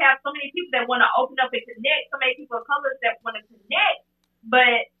have so many people that want to open up and connect, so many people of color that want to connect,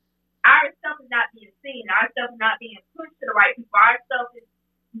 but our stuff is not being seen. Our stuff is not being pushed to the right people. Our stuff is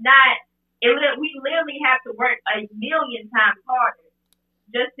not. We literally have to work 1 million times harder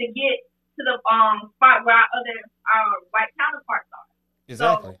just to get to the spot where our white counterparts are.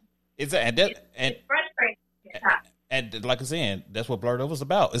 Exactly. So, it's frustrating. And like I said, that's what Blurred Over is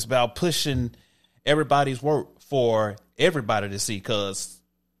about. It's about pushing everybody's work for everybody to see. Because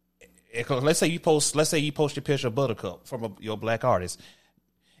let's say you post your picture of Buttercup from your black artist.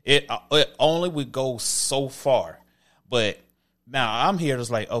 It only would go so far, but now I'm here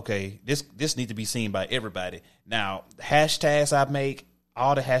just like, okay, this needs to be seen by everybody. Now, hashtags I make,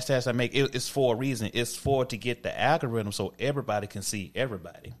 all the hashtags I make, it's for a reason. It's to get the algorithm so everybody can see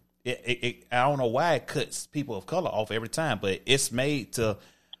everybody. I don't know why it cuts people of color off every time, but it's made to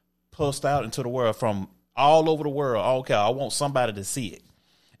post out into the world from all over the world. Okay, I want somebody to see it.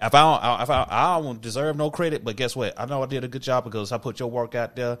 If I don't deserve no credit, but guess what? I know I did a good job because I put your work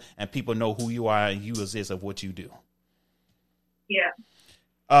out there and people know who you are and you exist of what you do. Yeah.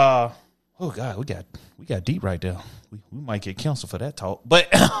 Oh God, we got deep right there. We might get canceled for that talk. But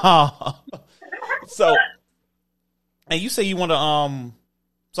so, and you say you want to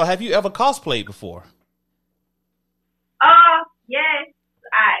so have you ever cosplayed before? Yes,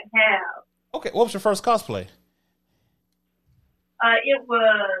 I have. Okay, what was your first cosplay? It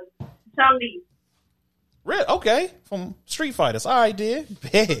was Chun-Li. Really? Okay. From Street Fighters. All right, dear.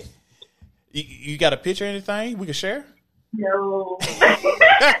 Bet. You got a picture or anything we can share? No.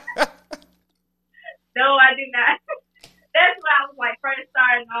 No, I do not. That's when I was like first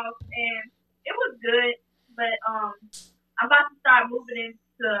starting off, and it was good. But I'm about to start moving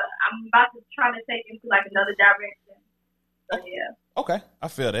into. I'm about to try to take into like another direction. So yeah. Okay, I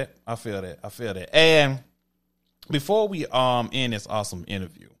feel that. And before we end this awesome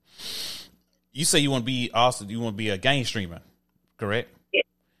interview, you say you want to be awesome. You want to be a game streamer, correct? Yeah.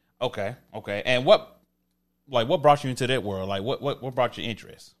 Okay. And what brought you into that world? Like what brought your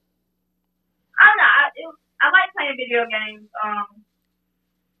interest? I don't know. I like playing video games.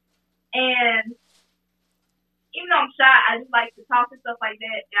 And even though I'm shy, I just like to talk and stuff like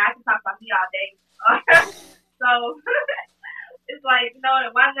that. And I can talk about me all day. So it's like,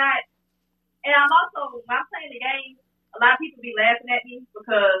 why not? And I'm also, when I'm playing the game, a lot of people be laughing at me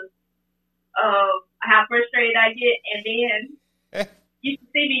because of how frustrated I get. And then you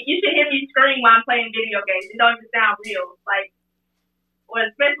should hear me scream while I'm playing video games. It don't even sound real. Like, or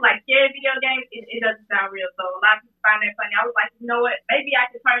especially like scary video games, it doesn't sound real. So a lot of people find that funny. I was like, you know what? Maybe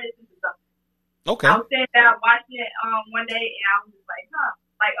I can turn this into something. Okay. I was sitting down watching it one day, and I was just like,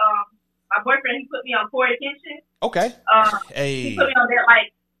 like my boyfriend, he put me on Core Attention. Okay. He put me on that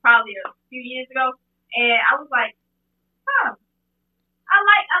like probably a few years ago, and I was like, I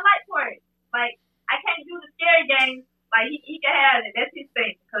like Core. Like I can't do the scary games. Like he can have it. That's his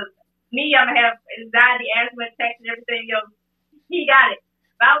thing. Because me, I'm gonna have anxiety, asthma attacks, and everything else. He got it.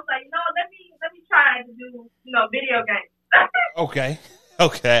 But I was like, let me try to do, video games. Okay.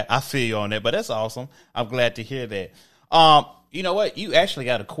 I feel you on that, but that's awesome. I'm glad to hear that. You know what? You actually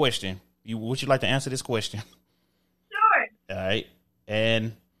got a question. Would you like to answer this question? Sure. All right.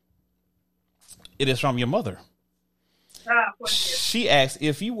 And it is from your mother. She asked,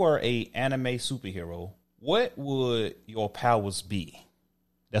 if you were a anime superhero, what would your powers be?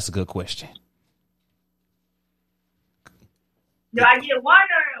 That's a good question. Do I get one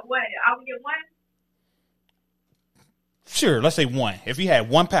or what? I would get one? Sure, let's say one. If you had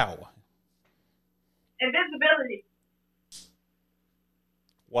one power. Invisibility.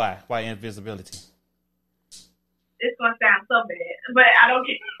 Why? Why invisibility? It's going to sound so bad, but I don't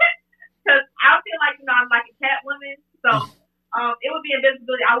get it. Because I feel like, I'm like a cat woman. So it would be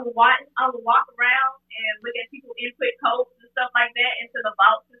invisibility. I would walk around and look at people input codes and stuff like that into the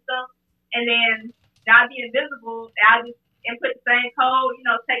vaults and stuff. And then I'd be invisible. I'll just input the same code,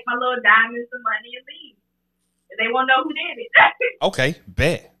 take my little diamonds and money and leave. They won't know who did it. Okay,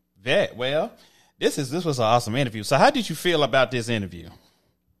 bet. Well, this was an awesome interview. So how did you feel about this interview? Oh,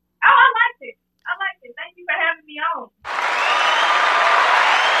 I liked it. Thank you for having me on.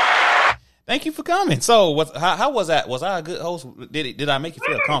 Thank you for coming. So how was that? Was I a good host? Did I make you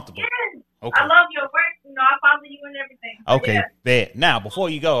feel comfortable? Yes. Okay. I love your work. I follow you and everything. Okay, yeah. bet. Now, before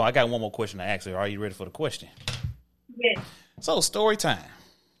you go, I got one more question to ask you. Are you ready for the question? Yes. So, story time.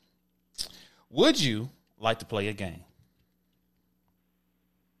 Would you like to play a game?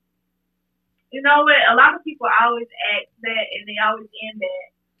 You know what? A lot of people always ask that, and they always end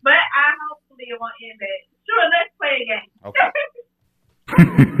that. But hopefully it won't end that. Sure, let's play a game.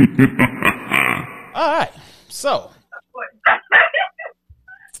 All right. So, Of course.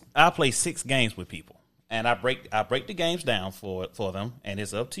 I play 6 games with people, and I break the games down for them, and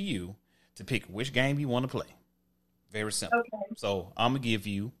it's up to you to pick which game you want to play. Very simple. Okay. So I'm going to give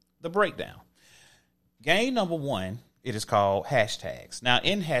you the breakdown. Game number 1, it is called hashtags. Now,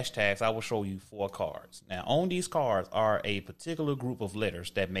 in hashtags, I will show you 4 cards. Now, on these cards are a particular group of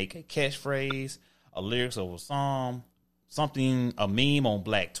letters that make a catchphrase, a lyrics of a song, something, a meme on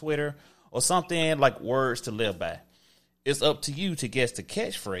Black Twitter, or something like words to live by. It's up to you to guess the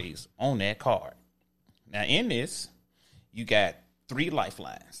catchphrase on that card. Now, in this, you got 3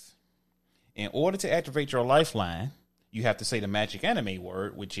 lifelines. In order to activate your lifeline, you have to say the magic anime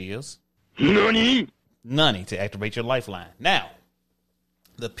word, which is NANI? Nani, to activate your lifeline. Now,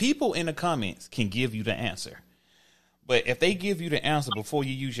 the people in the comments can give you the answer. But if they give you the answer before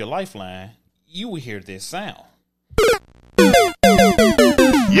you use your lifeline, you will hear this sound.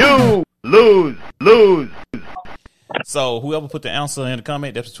 You lose. So whoever put the answer in the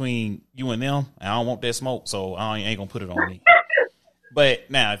comment, that's between you and them. I don't want that smoke, so I ain't going to put it on me. But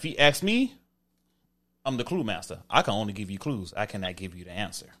now, if you ask me, I'm the clue master. I can only give you clues. I cannot give you the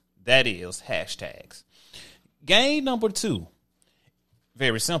answer. That is hashtags. Game number 2,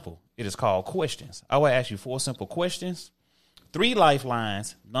 very simple. It is called questions. I will ask you 4 simple questions, 3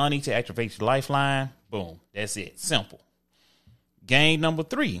 lifelines. No need to activate your lifeline. Boom. That's it. Simple. Game number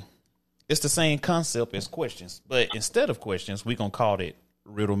 3. It's the same concept as questions, but instead of questions, we're going to call it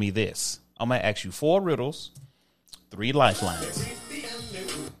Riddle Me This. I'm going to ask you 4 riddles, 3 lifelines.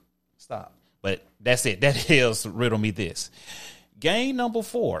 Stop. But that's it. That is Riddle Me This. Game number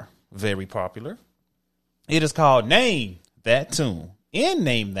 4, very popular. It is called Name That Tune. In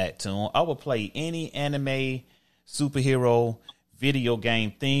Name That Tune, I will play any anime, superhero, video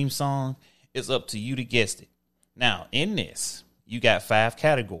game theme song. It's up to you to guess it. Now, in this, you got 5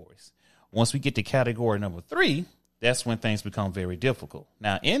 categories. Once we get to category number 3, that's when things become very difficult.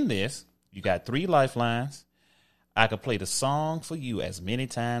 Now, in this, you got 3 lifelines. I could play the song for you as many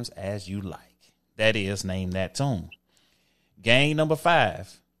times as you like. That is Name That Tune. Game number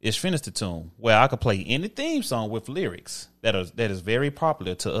 5 is Finish the Tune, where I could play any theme song with lyrics that is very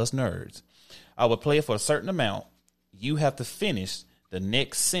popular to us nerds. I would play it for a certain amount. You have to finish the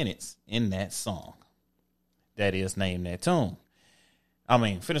next sentence in that song. That is Name That Tune.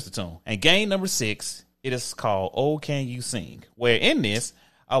 Finish the tune. And game number 6, it is called Oh Can You Sing, where in this,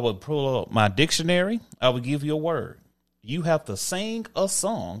 I would pull up my dictionary. I would give you a word. You have to sing a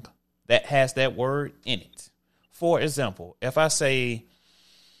song that has that word in it. For example, if I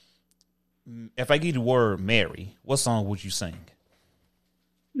give you the word Mary, what song would you sing?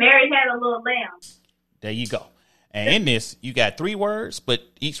 Mary Had a Little Lamb. There you go. And in this, you got 3 words, but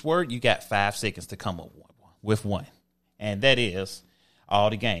each word you got 5 seconds to come up with one. And that is all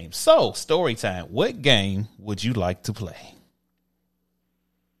the games. So, story time. What game would you like to play?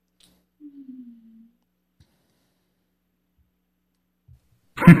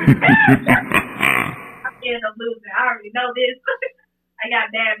 I'm getting a loser. I already know this. I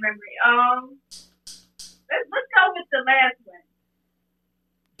got bad memory. Let's go with the last one.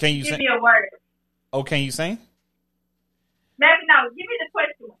 Can you give sing? me a word? Oh, can you sing? Maybe no. Give me the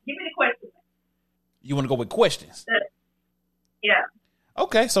question one. Give me the question one. You want to go with questions? Yeah.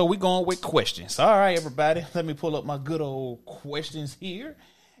 Okay, so we're going with questions. All right, everybody. Let me pull up my good old questions here,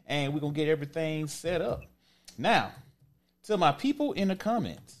 and we're going to get everything set up. Now, to my people in the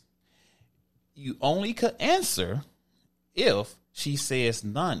comments, you only could answer if she says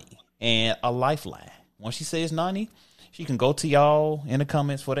Nani and a lifeline. Once she says Nani, she can go to y'all in the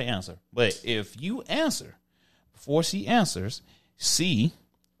comments for the answer. But if you answer before she answers, see,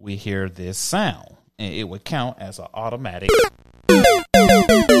 we hear this sound, and it would count as an automatic.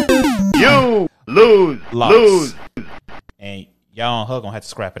 You lose. Loss. Lose. And y'all gonna have to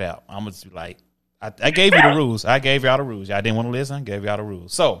scrap it out. I'm gonna be like, I gave you the rules. I gave y'all the rules. Y'all didn't want to listen. Gave y'all the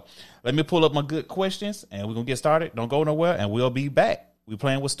rules. So let me pull up my good questions, and we're gonna get started. Don't go nowhere, and we'll be back. We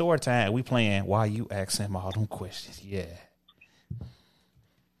playing with story time. We playing Why You Asking All Them Questions. Yeah.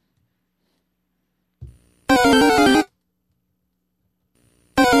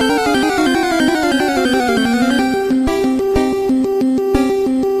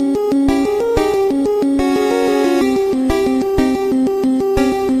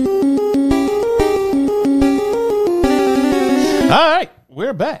 All right,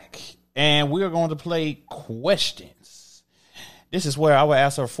 we're back, and we're going to play questions. This is where I will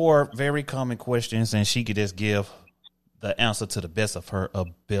ask her 4 very common questions, and she could just give the answer to the best of her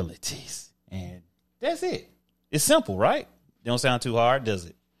abilities. And that's it. It's simple, right? It don't sound too hard, does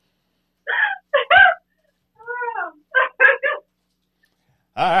it?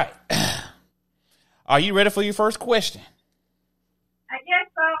 All right. Are you ready for your first question? I guess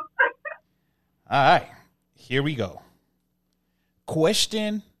so. All right. Here we go.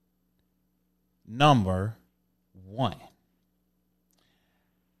 Question number 1.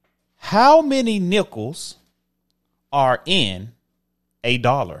 How many nickels are in a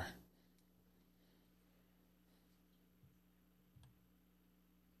dollar?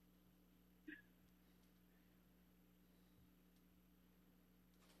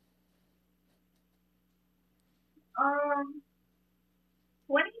 Um,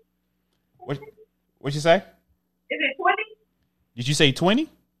 20? What'd you say? Is it 20? Did you say 20?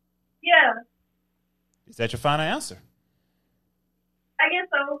 Yeah, Is that your final answer? I guess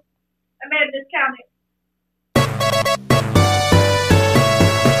so. I may have discounted.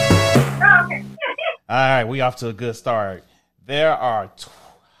 Oh, okay. All right, we off to a good start. There are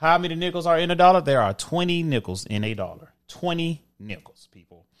how many nickels are in a dollar? There are 20 nickels in a dollar. 20 nickels,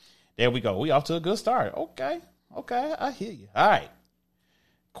 people. There we go. We off to a good start. Okay, I hear you. All right.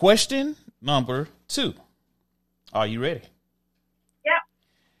 Question number 2. Are you ready? Yep.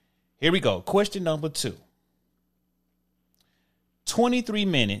 Here we go. Question number 2. 23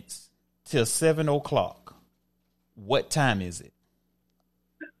 minutes till 7 o'clock. What time is it?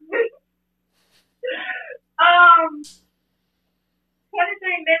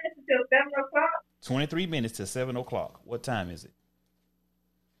 23 minutes until 7 o'clock. 23 minutes till 7 o'clock. What time is it?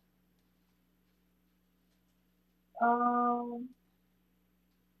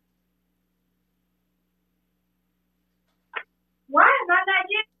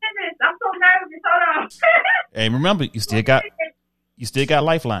 Hey, remember, you still got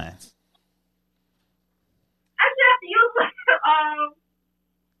lifelines. I just have to use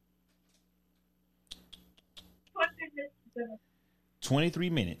 23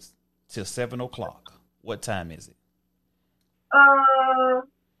 minutes till 7 o'clock. What time is it?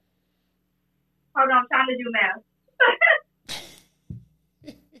 hold on, I'm trying to do math.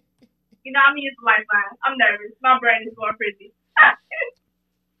 You know, I'm used to lifeline. I'm nervous. My brain is going crazy.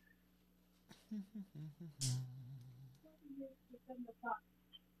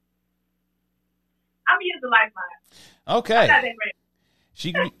 I'm using lifeline. Okay. I'm not that great.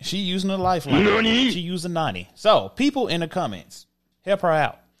 She using a lifeline. She using 90. So, people in the comments, help her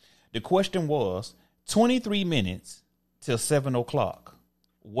out. The question was 23 minutes till 7 o'clock.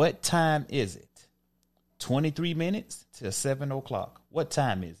 What time is it? 23 minutes till 7 o'clock. What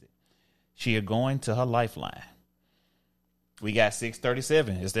time is it? She is going to her lifeline. We got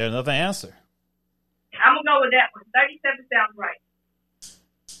 6:37. Is there another answer? I'm going to go with that one. 37 sounds right.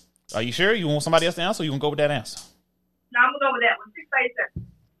 Are you sure? You want somebody else to answer? Or you want to go with that answer? No, I'm going to go with that one. 637.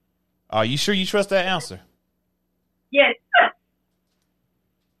 Are you sure you trust that answer? Yes.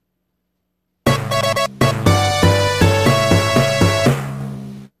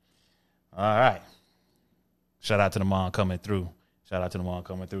 All right. Shout out to the mom coming through. That's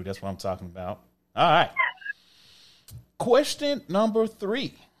what I'm talking about. All right. Question number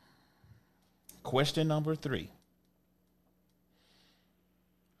 3.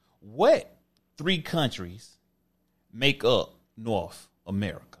 What 3 countries make up North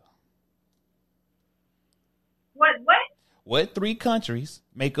America? What? What 3 countries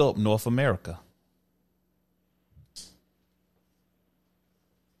make up North America?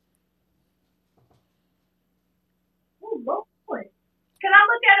 Oh, Lord. Can I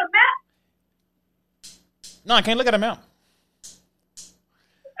look at a map? No, I can't look at a map.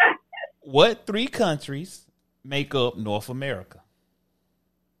 What 3 countries make up North America?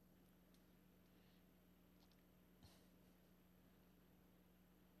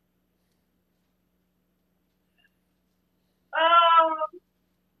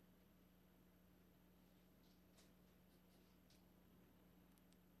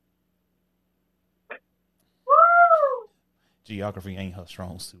 Woo! Geography ain't her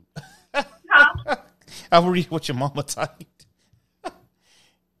strong suit. Huh? I'll read what your mama typed.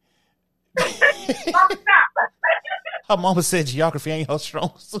 Mama, stop. Her mama said geography ain't her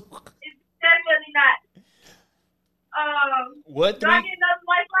strong suit. It's definitely not. What Do I 3? get another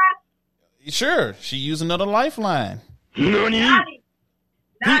lifeline? Sure, she used another lifeline. Nani.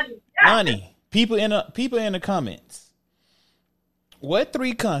 Nani, people in the comments. What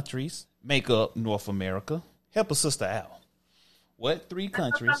 3 countries make up North America? Help a sister out. What 3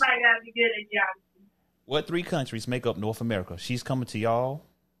 countries? Somebody gotta be good at geography. What 3 countries make up North America? She's coming to y'all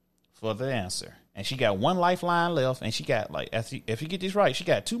for the answer, and she got 1 lifeline left, and she got if you get this right, she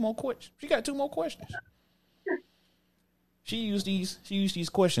got 2 more questions. She got 2 more questions. She used these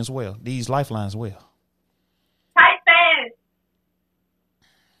questions well, these lifelines well. Type fast.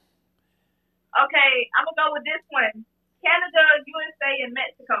 Okay, I'm gonna go with this one. Canada, USA, and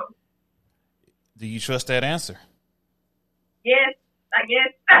Mexico. Do you trust that answer? Yes, I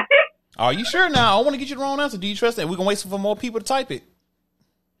guess. Are you sure now? I want to get you the wrong answer. Do you trust that? We're going to wait for more people to type it.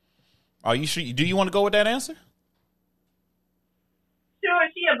 Are you sure? Do you want to go with that answer? Sure,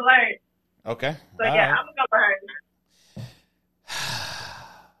 she a blurred. Okay. So All yeah, right. I'm gonna go for her.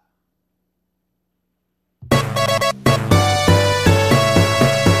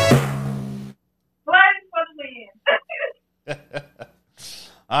 Blurred for the win.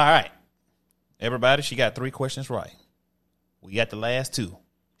 All right. Everybody, she got 3 questions right. We got the last 2.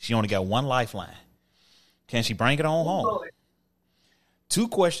 She only got 1 lifeline. Can she bring it on home? Lord. 2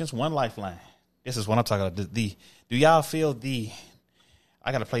 questions, 1 lifeline. This is what I'm talking about. Do y'all feel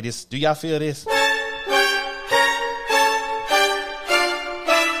I got to play this. Do y'all feel this? All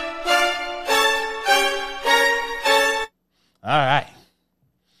right.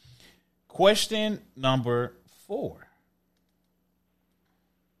 Question number 4.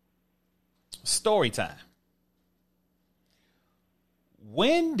 Story time.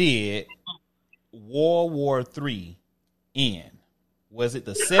 When did World War III end? Was it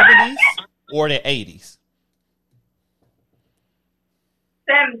the 70s or the 80s?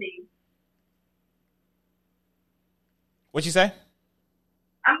 70. What you say?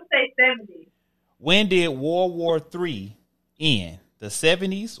 I'm gonna say 70. When did World War III end? The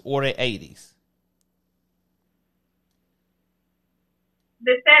 70s or the 80s?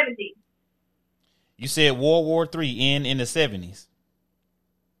 The 70s. You said World War III end in the 70s.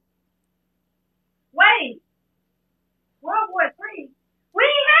 Wait. World War III. We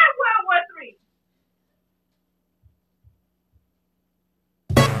ain't had World War III.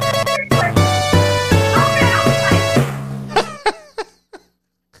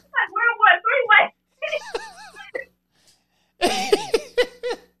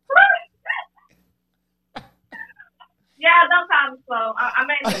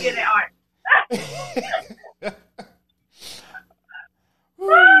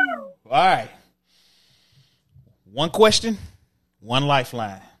 All right. One question, one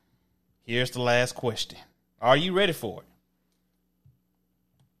lifeline. Here's the last question. Are you ready for it?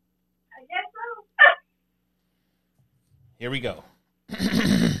 I guess so. Here we go.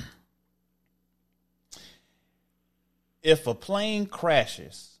 If a plane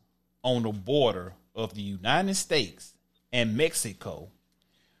crashes on the border of the United States and Mexico,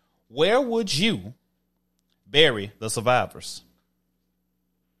 where would you bury the survivors?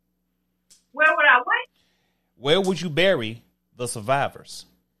 Where would I what? Where would you bury the survivors?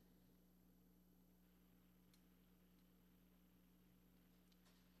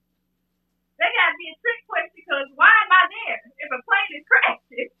 That gotta be a trick question because why am I there if a plane is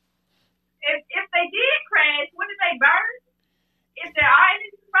crashing? If they did crash, wouldn't they burn? If there are any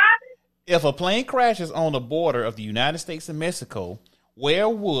survivors? If a plane crashes on the border of the United States and Mexico, where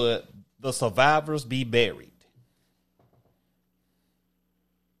would the survivors be buried?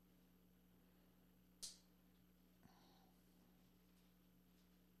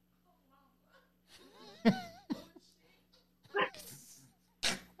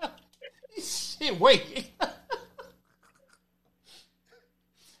 Shit, wait. I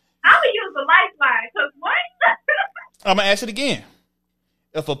would use a lifeline because what? I'm going to ask it again.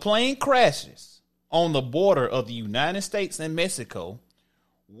 If a plane crashes on the border of the United States and Mexico,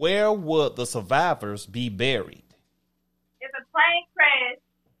 where would the survivors be buried? If a plane crashed,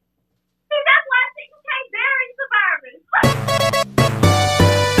 see, that's why I think you can't bury survivors. That's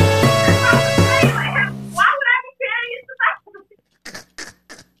what I'm saying. Like, why would I be burying survivors?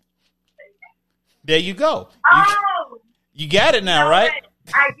 There you go. Oh, You got it now, no, right?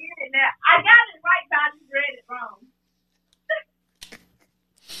 I get it now. I got it right, but I just read it wrong.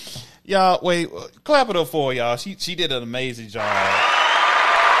 Y'all, wait, clap it up for y'all. She did an amazing job.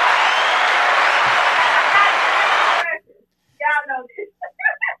 Y'all know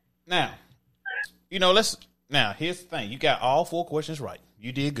this. Now, here's the thing. You got all 4 questions right.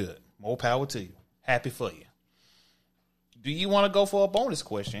 You did good. More power to you. Happy for you. Do you want to go for a bonus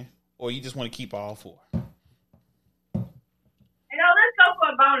question or you just want to keep all 4? Let's go for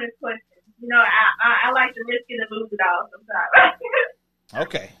a bonus question. I like to risk it and lose it all sometimes.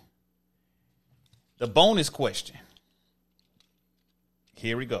 Okay. The bonus question.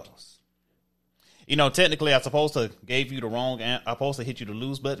 Here it goes. Technically, I'm supposed to gave you the wrong answer. I'm supposed to hit you the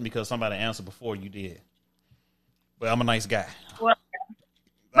lose button because somebody answered before you did. But I'm a nice guy. Well,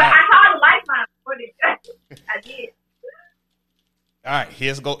 but I called a lifeline for it. I did. All right,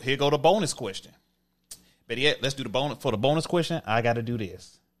 here go the bonus question. But yeah, let's do the bonus. For the bonus question, I got to do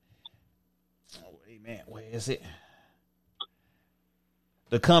this. Oh, wait, man, where is it?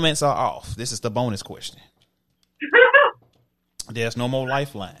 The comments are off. This is the bonus question. There's no more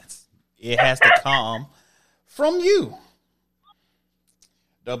lifelines. It has to come from you.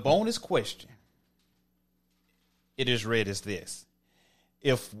 The bonus question, it is read as this.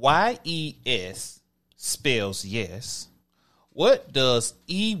 If YES spells yes, what does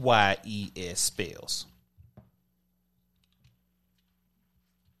EYES spells?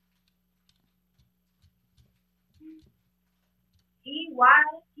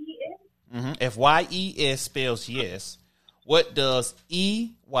 EYES? Mm-hmm. If YES spells yes, what does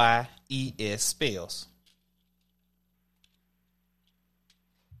EYES spells?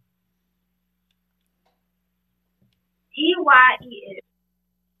 EYES.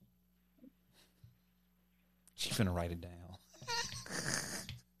 She finna write it down.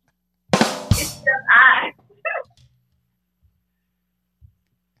 It's just I.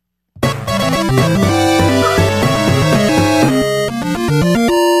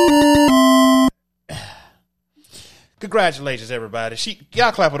 Congratulations, everybody.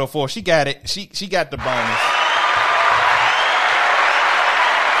 Y'all clap it up for her. She got it. She got the bonus.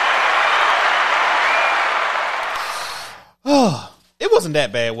 Oh, it wasn't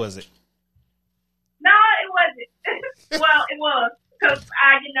that bad, was it? No, it wasn't. Well, it was because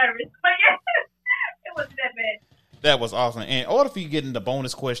I get nervous. But yeah, it wasn't that bad. That was awesome. And in order for you getting the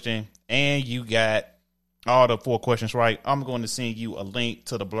bonus question and you got all the 4 questions right, I'm going to send you a link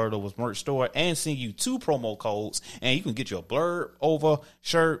to the Blurred Over merch store and send you 2 promo codes, and you can get your Blurred Over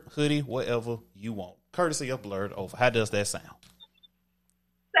shirt, hoodie, whatever you want, courtesy of Blurred Over. How does that sound?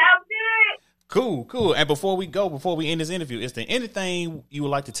 Sounds good. Cool. And before we end this interview, is there anything you would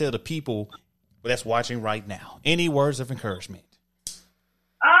like to tell the people that's watching right now? Any words of encouragement?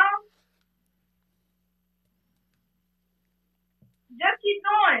 Just keep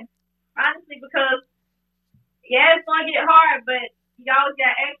going, honestly, because yeah, it's gonna get hard, but you always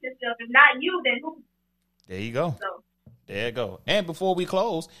gotta ask yourself, if not you, then who? There you go. So there you go. And before we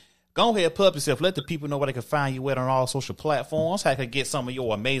close, Go ahead, put up yourself. Let the people know where they can find you at on all social platforms. How they can get some of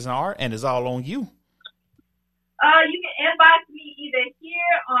your amazing art, and it's all on you. You can inbox me either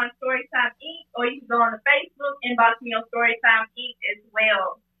here on Storytime Inc. or you can go on the Facebook, inbox me on Storytime Inc. as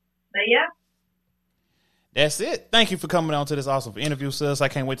well. But yeah. That's it. Thank you for coming on to this awesome interview, sis. I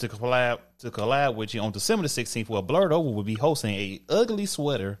can't wait to collab with you on December the 16th, where Blurred Over will be hosting a ugly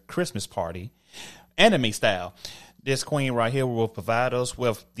sweater Christmas party, anime style. This queen right here will provide us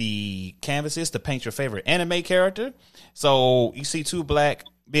with the canvases to paint your favorite anime character. So you see two black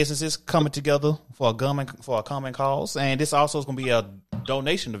businesses coming together for a common cause, and this also is going to be a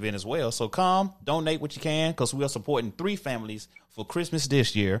donation event as well. So come donate what you can, because we are supporting 3 families for Christmas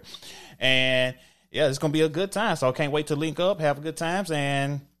this year, and yeah, it's going to be a good time. So I can't wait to link up, have a good times,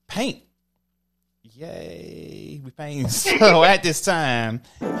 and paint. Yay, we painting. So at this time,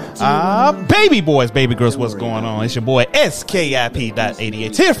 baby boys, baby girls, what's going on? It's your boy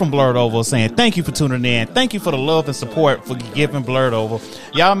SKIP.88 here from Blurred Over, saying thank you for tuning in. Thank you for the love and support for giving Blurred Over.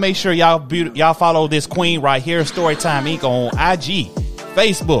 Y'all make sure y'all follow this queen right here, Storytime Inc. on IG,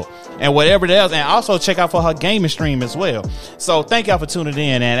 Facebook, and whatever else, and also check out for her gaming stream as well. So thank y'all for tuning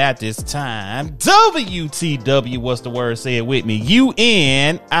in, and at this time, WTW, what's the word? Say it with me.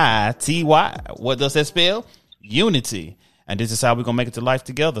 UNITY. What does that spell? Unity. And this is how we're gonna make it to life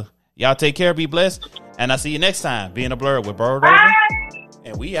together. Y'all take care, be blessed, and I'll see you next time. Being a Blurred with Bird Over,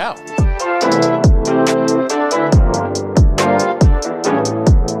 and we out.